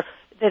 and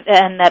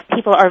that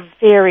people are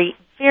very,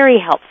 very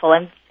helpful,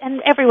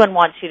 and everyone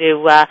wants you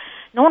to.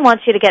 No one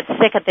wants you to get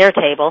sick at their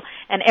table,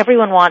 and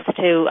everyone wants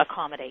to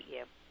accommodate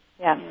you.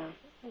 Yeah.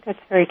 I think that's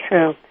very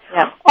true.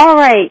 Yeah. All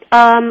right.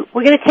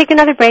 We're going to take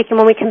another break, and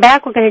when we come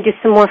back, we're going to do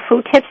some more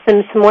food tips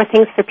and some more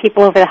things for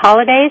people over the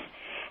holidays.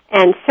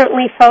 And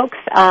certainly, folks,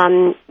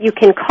 you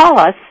can call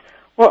us.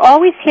 We're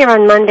always here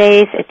on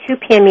Mondays at 2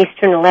 p.m.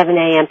 Eastern, 11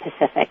 a.m.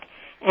 Pacific.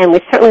 And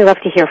we'd certainly love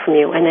to hear from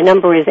you. And the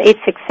number is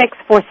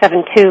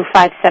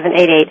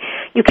 866-472-5788.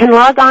 You can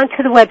log on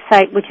to the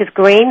website, which is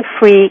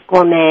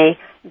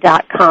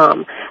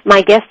grainfreegourmet.com.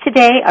 My guests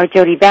today are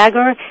Jodi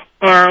Bagger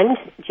and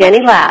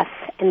Jenny Lass,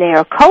 and they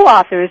are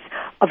co-authors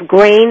of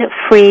Grain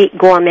Free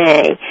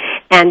Gourmet.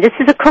 And this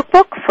is a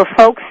cookbook for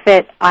folks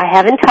that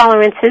have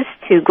intolerances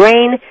to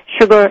grain,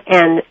 sugar,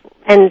 and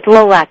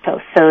low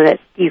lactose, so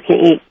that you can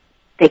eat.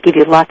 They give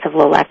you lots of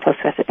low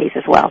lactose recipes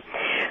as well.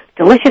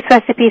 Delicious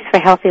recipes for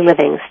healthy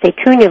living. Stay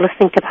tuned. You're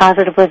listening to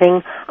Positive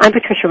Living. I'm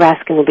Patricia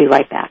Raskin. We'll be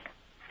right back.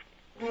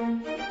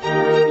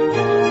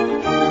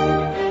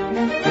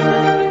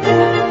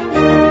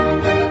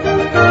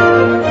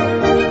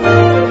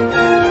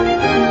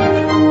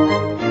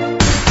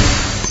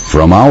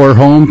 From our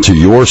home to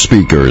your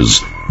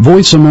speakers,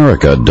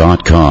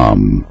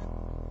 VoiceAmerica.com.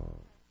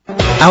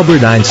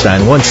 Albert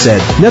Einstein once said,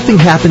 "Nothing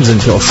happens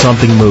until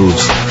something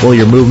moves." Well,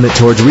 your movement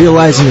towards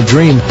realizing a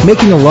dream,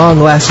 making a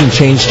long-lasting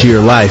change to your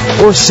life,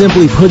 or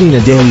simply putting a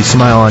daily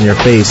smile on your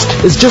face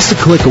is just a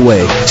click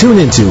away. Tune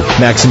into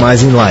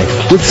Maximizing Life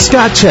with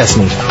Scott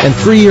Chesney and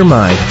free your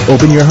mind,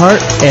 open your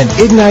heart, and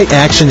ignite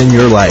action in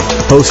your life.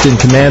 Host and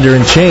commander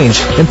in change,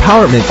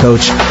 empowerment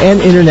coach, and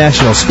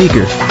international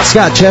speaker,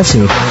 Scott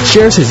Chesney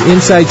shares his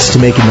insights to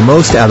making the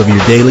most out of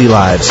your daily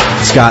lives.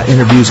 Scott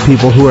interviews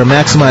people who are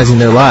maximizing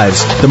their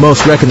lives, the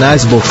most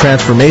recognizable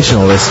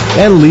transformationalists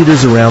and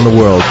leaders around the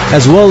world,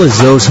 as well as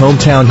those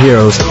hometown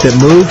heroes that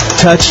move,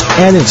 touch,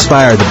 and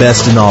inspire the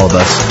best in all of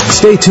us.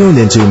 Stay tuned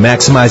into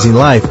Maximizing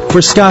Life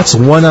for Scott's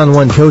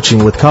one-on-one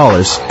coaching with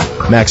callers.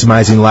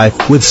 Maximizing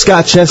Life with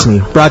Scott Chesney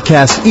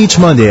broadcasts each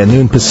Monday at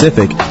noon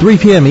Pacific, 3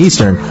 p.m.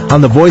 Eastern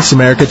on the Voice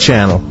America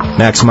channel.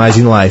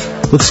 Maximizing Life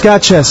with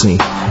Scott Chesney,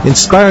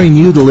 inspiring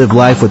you to live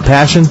life with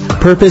passion,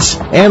 purpose,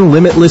 and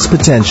limitless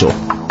potential.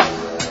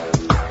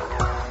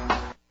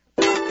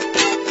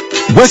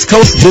 West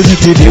Coast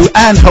Business Review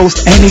and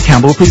host Amy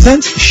Campbell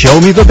presents Show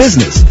Me the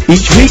Business.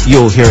 Each week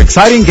you'll hear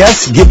exciting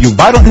guests give you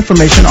vital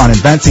information on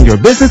advancing your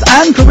business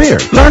and career.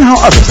 Learn how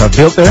others have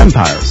built their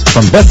empires,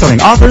 from best-selling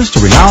authors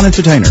to renowned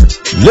entertainers.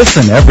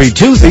 Listen every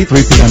Tuesday,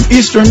 3 p.m.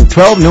 Eastern,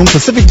 12 noon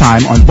Pacific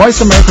Time on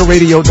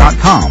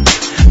VoiceAmericaRadio.com.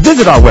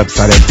 Visit our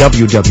website at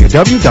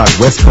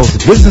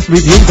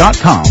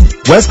www.westcoastbusinessreview.com.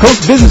 West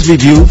Coast Business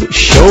Review's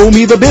Show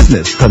Me the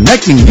Business,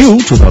 connecting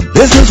you to the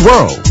business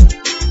world.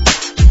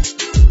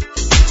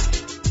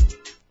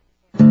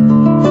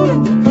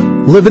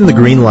 Living the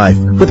Green Life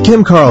with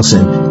Kim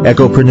Carlson,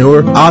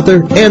 ecopreneur,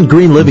 author, and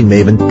green living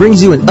maven,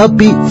 brings you an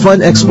upbeat,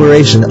 fun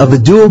exploration of the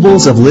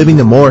doables of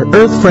living a more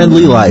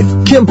earth-friendly life.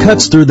 Kim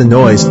cuts through the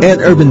noise and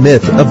urban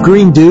myth of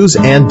green do's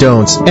and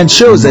don'ts and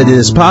shows that it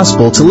is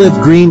possible to live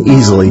green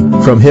easily.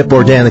 From hip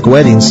organic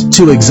weddings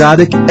to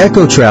exotic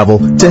eco-travel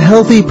to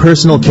healthy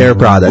personal care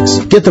products.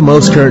 Get the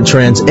most current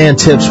trends and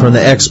tips from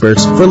the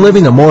experts for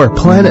living a more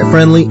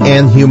planet-friendly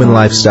and human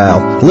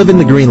lifestyle. Living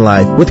the Green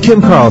Life with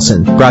Kim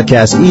Carlson,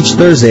 broadcast each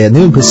Thursday at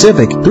noon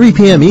Pacific, 3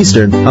 p.m.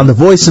 Eastern on the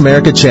Voice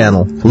America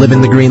channel.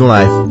 Living the Green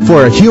Life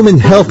for a human,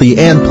 healthy,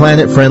 and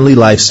planet-friendly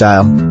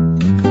lifestyle.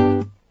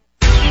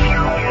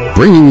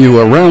 Bringing you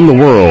around the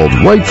world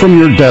right from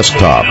your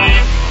desktop.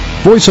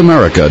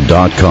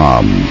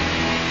 VoiceAmerica.com.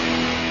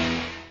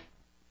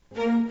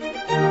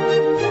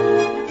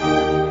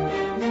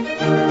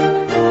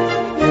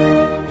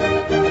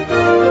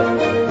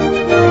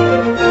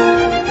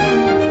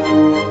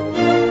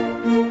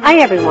 Hi,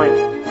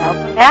 everyone.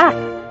 Welcome back.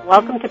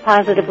 Welcome to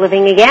Positive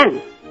Living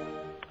again.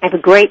 I have a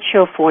great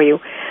show for you.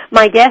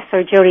 My guests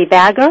are Jodi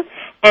Bagger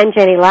and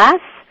Jenny Lass.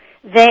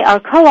 They are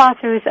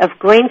co-authors of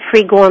Grain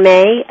Free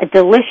Gourmet,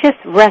 delicious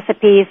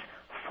recipes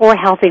for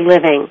healthy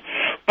living.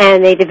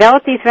 And they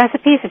developed these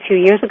recipes a few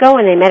years ago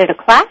when they met at a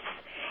class,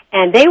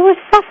 and they were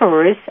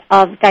sufferers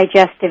of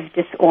digestive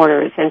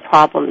disorders and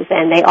problems,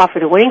 and they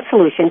offered a winning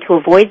solution to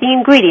avoid the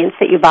ingredients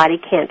that your body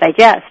can't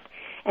digest.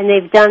 And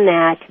they've done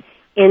that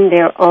in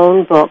their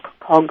own book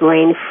called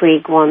Grain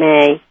Free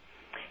Gourmet.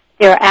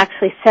 There are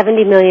actually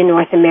 70 million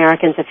North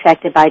Americans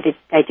affected by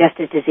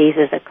digestive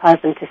diseases that cause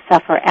them to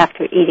suffer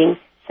after eating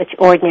such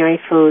ordinary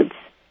foods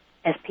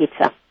as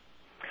pizza.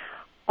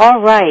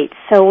 All right,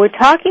 so we're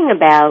talking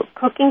about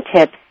cooking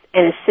tips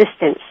and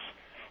assistance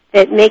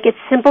that make it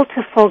simple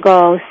to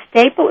forego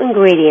staple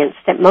ingredients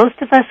that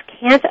most of us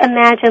can't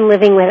imagine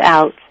living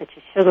without, such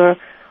as sugar,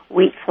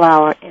 wheat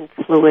flour, and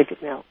fluid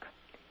milk.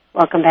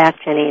 Welcome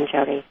back, Jenny and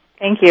Jodi.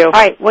 Thank you. All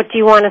right, what do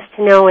you want us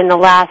to know in the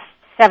last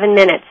 7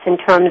 minutes in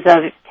terms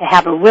of to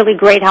have a really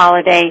great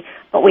holiday,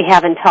 but we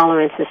have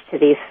intolerances to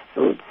these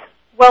foods?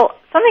 Well,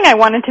 something I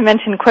wanted to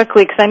mention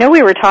quickly, because I know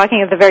we were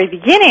talking at the very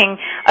beginning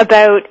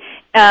about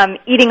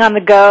eating on the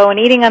go and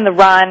eating on the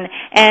run,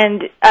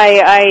 and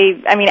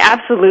I mean,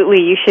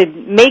 absolutely, you should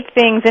make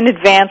things in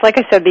advance. Like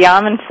I said, the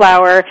almond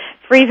flour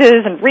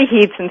freezes and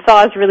reheats and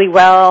thaws really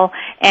well,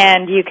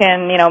 and you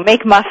can,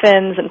 make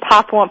muffins and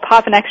pop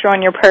an extra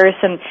on your purse,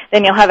 and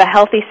then you'll have a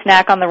healthy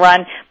snack on the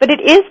run. But it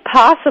is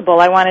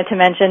possible, I wanted to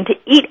mention, to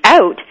eat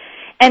out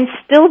and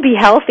still be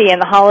healthy in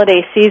the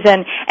holiday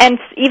season and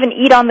even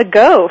eat on the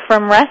go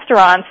from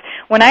restaurants.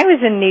 When I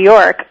was in New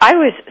York, I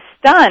was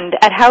stunned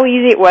at how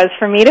easy it was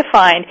for me to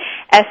find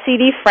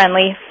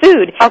SCD-friendly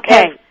food.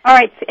 Okay. All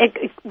right.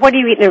 What do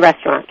you eat in a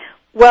restaurant?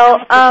 Well,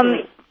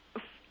 meat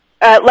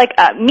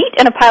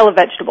and a pile of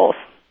vegetables.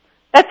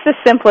 That's the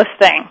simplest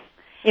thing.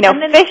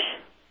 Fish.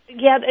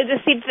 Yeah,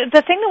 see,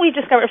 the thing that we've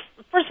discovered,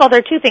 first of all, there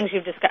are two things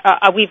we've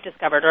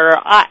discovered, or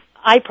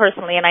I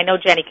personally, and I know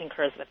Jenny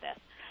concurs with this,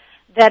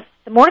 that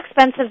the more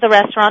expensive the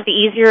restaurant, the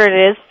easier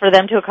it is for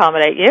them to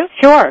accommodate you.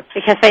 Sure,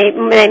 because they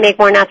make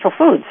more natural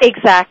foods.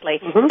 Exactly.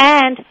 Mm-hmm.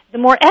 And the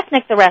more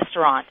ethnic the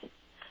restaurant.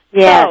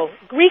 Yes. So,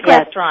 Greek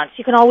restaurants,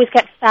 you can always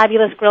get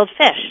fabulous grilled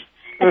fish.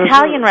 Mm-hmm.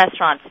 Italian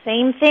restaurants,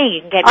 same thing.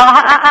 You can get.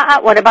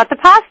 What about the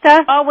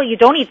pasta? Oh, well, you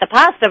don't eat the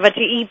pasta, but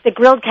you eat the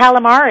grilled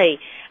calamari.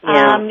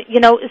 Yeah.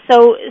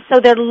 So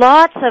there are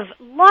lots of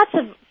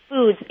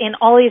foods in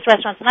all these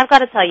restaurants, and I've got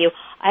to tell you,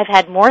 I've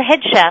had more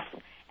head chefs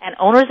and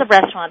owners of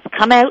restaurants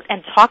come out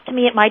and talk to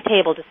me at my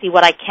table to see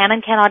what I can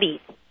and cannot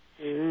eat.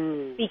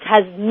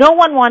 Because no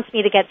one wants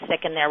me to get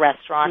sick in their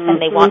restaurant,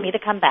 and they want me to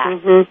come back.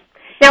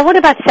 Now, what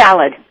about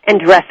salad and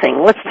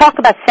dressing? Let's talk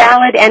about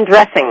salad and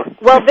dressing.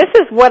 Well, this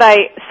is what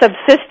I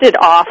subsisted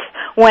off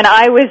when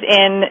I was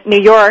in New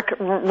York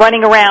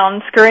running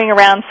around, scurrying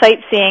around,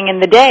 sightseeing in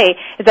the day,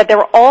 is that there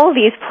were all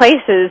these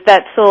places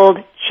that sold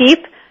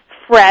cheap,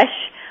 fresh,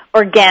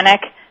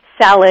 organic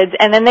salads,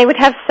 and then they would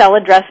have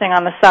salad dressing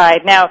on the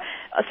side. Now,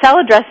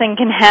 salad dressing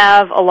can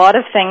have a lot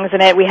of things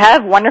in it. We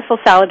have wonderful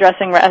salad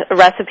dressing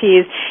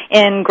recipes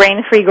in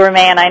Grain-Free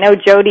Gourmet, and I know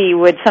Jodi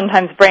would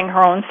sometimes bring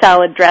her own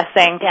salad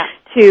dressing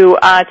to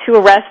a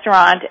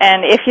restaurant.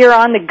 And if you're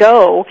on the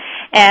go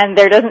and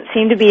there doesn't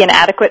seem to be an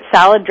adequate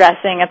salad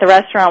dressing at the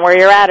restaurant where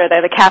you're at, or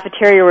the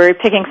cafeteria where you're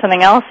picking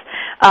something else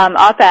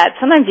up at,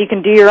 sometimes you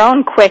can do your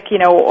own quick,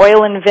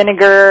 oil and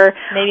vinegar.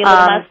 Maybe a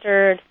little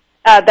mustard.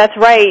 That's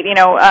right.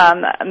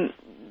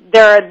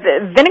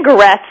 The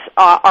vinaigrettes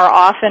are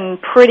often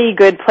pretty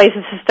good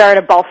places to start.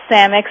 A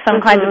balsamic,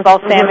 some kinds of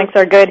balsamics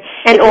are good.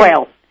 And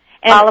oil.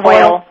 And olive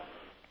oil.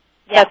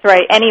 That's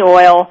right, any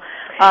oil.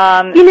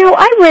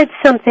 I read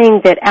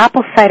something that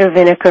apple cider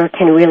vinegar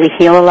can really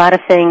heal a lot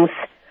of things.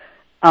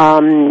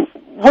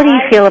 What do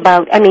you feel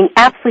about,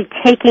 absolutely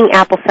taking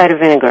apple cider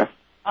vinegar?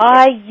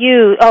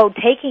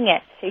 Taking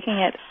it.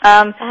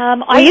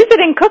 I use it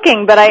in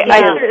cooking, but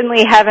I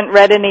certainly haven't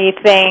read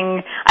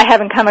anything. I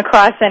haven't come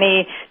across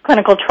any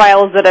clinical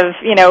trials that have,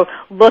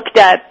 looked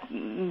at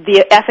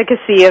the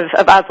efficacy of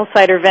apple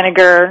cider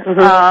vinegar.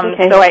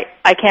 So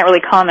I can't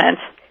really comment.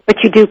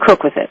 But you do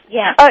cook with it?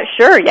 Yeah.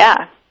 Sure,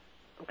 yeah.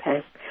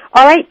 Okay.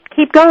 All right,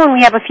 keep going.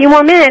 We have a few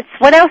more minutes.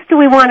 What else do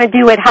we want to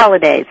do at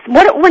holidays?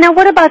 What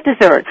about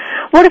dessert?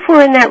 What if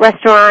we're in that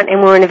restaurant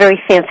and we're in a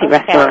very fancy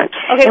restaurant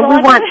and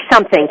we want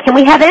something? Can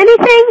we have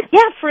anything?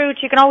 Yeah,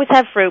 fruit. You can always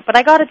have fruit. But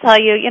I got to tell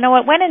you,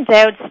 when in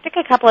doubt, stick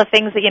a couple of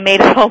things that you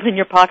made at home in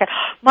your pocket.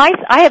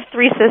 I have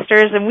 3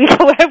 sisters, and we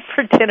go out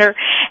for dinner,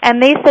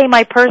 and they say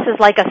my purse is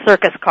like a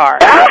circus car.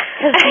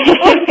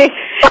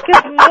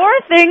 Because more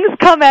things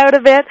come out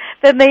of it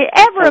than they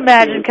ever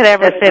imagined could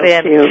ever fit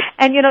in. Cute.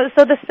 And,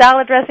 so the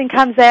salad dressing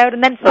comes out,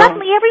 and then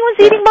suddenly everyone's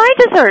eating my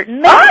dessert,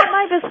 and they want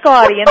my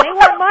biscotti, and they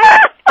want my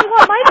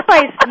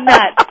spiced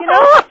nuts,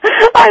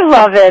 I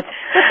love it.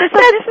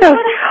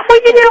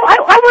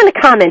 I want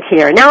to comment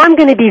here. Now I'm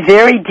going to be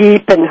very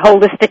deep and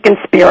holistic and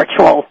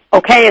spiritual,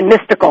 and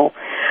mystical.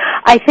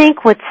 I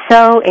think what's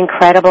so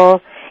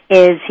incredible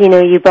is,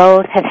 you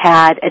both have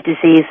had a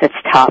disease that's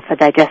tough, a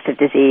digestive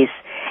disease.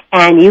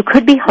 And you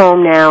could be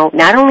home now,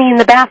 not only in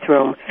the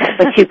bathroom,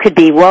 but you could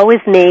be, woe is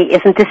me,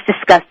 isn't this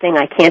disgusting,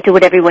 I can't do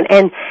what everyone,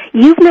 and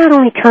you've not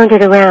only turned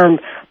it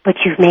around, but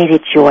you've made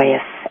it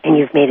joyous, and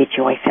you've made it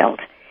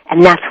joy-filled.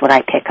 And that's what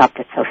I pick up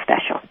that's so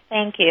special.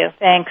 Thank you.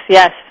 Thanks,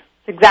 yes.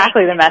 It's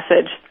exactly the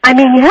message.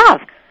 You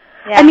have.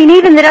 Yeah.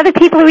 Even that other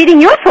people are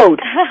eating your food.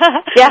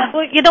 Yeah.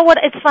 Well, you know what?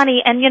 It's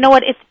funny, and you know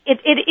what?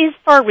 It is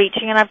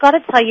far-reaching, and I've got to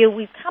tell you,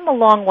 we've come a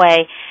long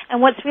way. And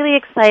what's really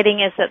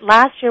exciting is that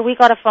last year we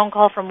got a phone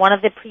call from one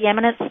of the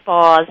preeminent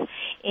spas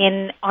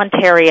in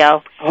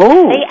Ontario.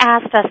 Oh. They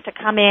asked us to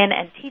come in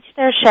and teach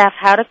their chef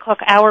how to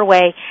cook our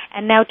way,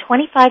 and now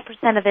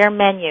 25% of their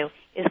menu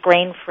is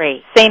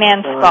grain-free. St.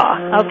 Anne's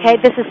Spa. Okay,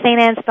 this is St.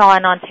 Anne's Spa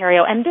in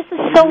Ontario, and this is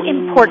so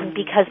important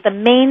because the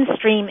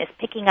mainstream is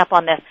picking up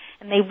on this,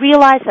 and they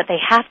realize that they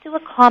have to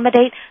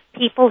accommodate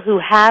people who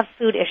have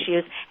food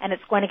issues, and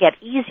it's going to get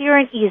easier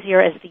and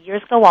easier as the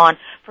years go on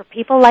for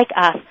people like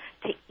us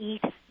to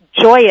eat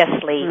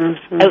joyously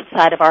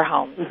outside of our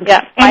homes.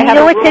 Yeah. And you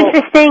know what's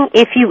interesting?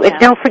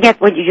 Don't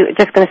forget what you were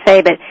just going to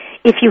say, but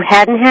if you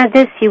hadn't had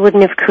this, you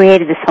wouldn't have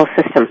created this whole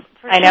system.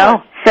 I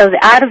know. So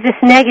out of this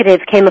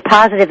negative came a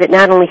positive that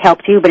not only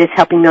helped you, but it's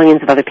helping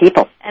millions of other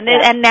people. And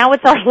now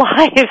it's our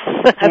lives.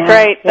 That's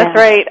right. That's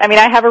right.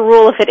 I have a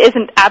rule: if it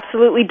isn't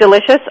absolutely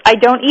delicious, I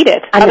don't eat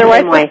it.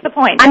 Otherwise, what's the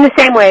point? I'm the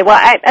same way. Well,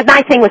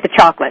 my thing with the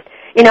chocolate.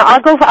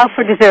 I'll go out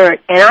for dessert,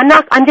 and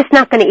I'm just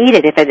not going to eat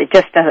it if it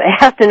just doesn't. I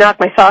have to knock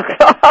my socks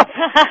off.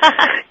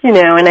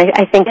 And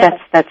I think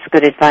that's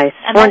good advice.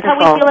 And Wonderful.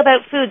 That's how we feel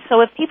about food.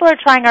 So if people are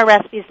trying our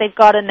recipes, they've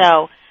got to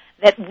know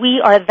that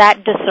we are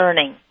that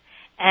discerning.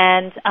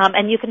 And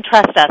you can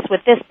trust us.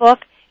 With this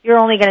book, you're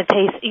going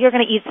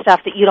to eat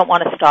stuff that you don't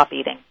want to stop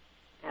eating.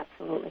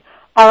 Absolutely.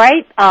 All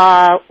right,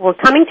 we're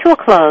coming to a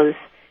close,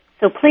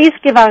 so please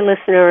give our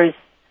listeners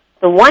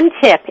the one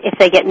tip if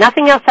they get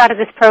nothing else out of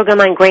this program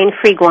on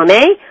grain-free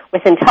gourmet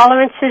with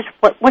intolerances.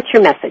 What's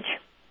your message?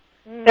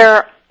 There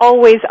are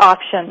always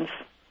options.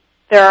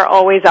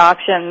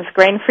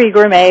 Grain-free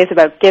gourmet is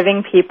about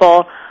giving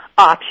people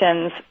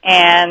options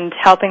and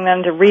helping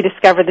them to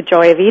rediscover the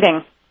joy of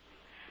eating.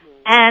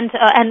 And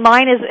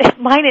mine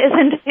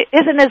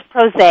isn't as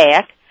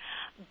prosaic,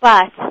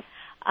 but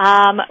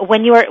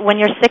when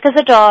you're sick as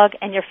a dog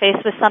and you're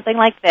faced with something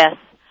like this,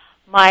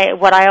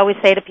 what I always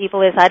say to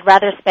people is I'd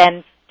rather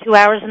spend 2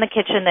 hours in the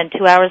kitchen than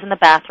 2 hours in the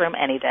bathroom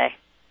any day.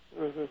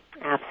 Mm-hmm.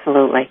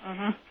 Absolutely.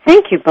 Mm-hmm.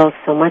 Thank you both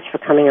so much for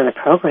coming on the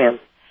program.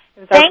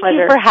 Thank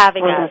you for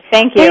having us.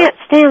 Thank you.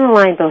 Stay on the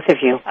line, both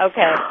of you.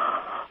 Okay.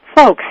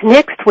 Folks,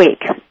 next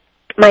week,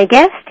 my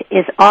guest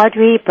is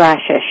Audrey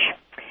Brashish.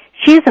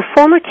 She is a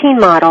former teen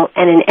model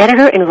and an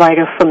editor and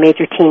writer for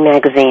major teen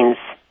magazines.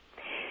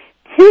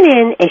 Tune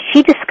in as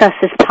she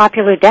discusses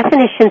popular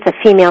definitions of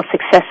female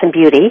success and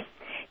beauty,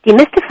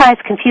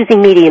 demystifies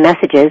confusing media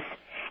messages,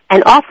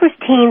 and offers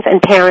teens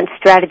and parents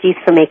strategies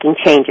for making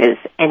changes.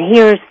 And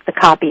here's the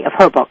copy of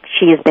her book.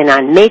 She has been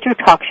on major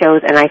talk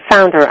shows, and I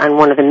found her on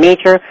one of the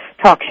major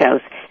talk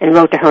shows and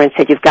wrote to her and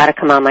said, you've got to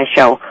come on my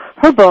show.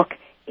 Her book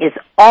is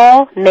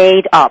All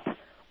Made Up,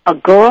 A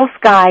Girl's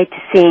Guide to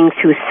Seeing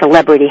Through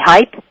Celebrity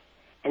Hype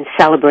and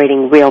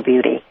Celebrating Real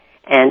Beauty.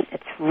 And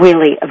it's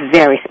really a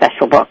very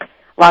special book.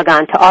 Log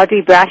on to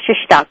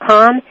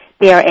audreybrashish.com,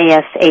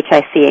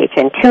 BRASHICH,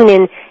 and tune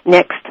in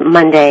next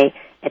Monday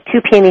at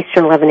 2 p.m.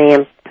 Eastern, 11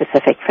 a.m.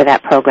 Pacific for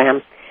that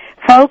program.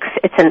 Folks,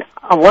 it's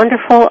a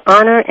wonderful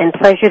honor and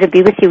pleasure to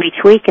be with you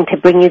each week and to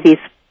bring you these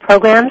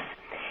programs.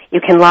 You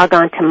can log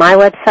on to my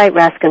website,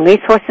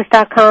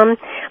 RaskinResources.com.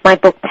 My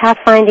book,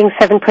 Pathfinding,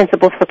 7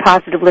 Principles for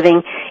Positive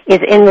Living, is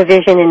in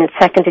revision in its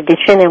second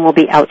edition and will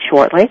be out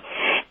shortly.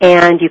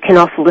 And you can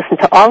also listen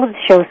to all of the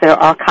shows that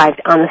are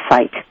archived on the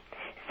site.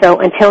 So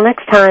until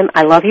next time,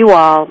 I love you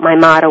all. My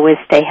motto is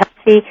stay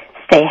healthy,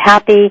 stay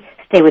happy,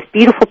 stay with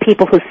beautiful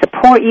people who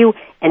support you,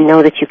 and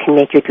know that you can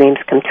make your dreams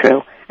come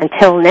true.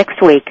 Until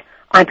next week,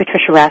 I'm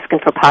Patricia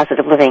Raskin for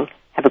Positive Living.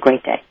 Have a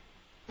great day.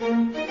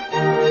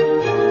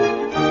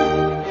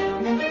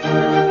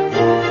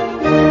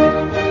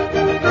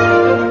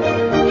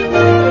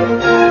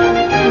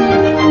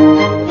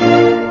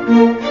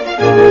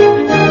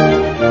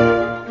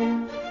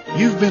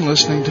 You've been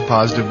listening to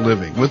Positive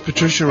Living with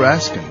Patricia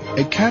Raskin,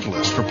 a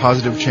catalyst for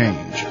positive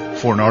change.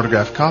 For an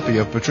autographed copy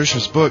of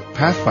Patricia's book,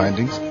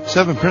 Pathfindings,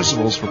 7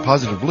 Principles for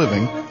Positive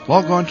Living,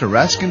 log on to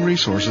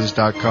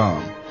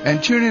RaskinResources.com.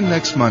 And tune in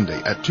next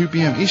Monday at 2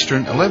 p.m.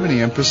 Eastern, 11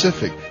 a.m.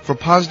 Pacific for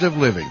Positive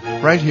Living,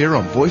 right here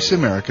on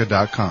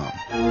VoiceAmerica.com.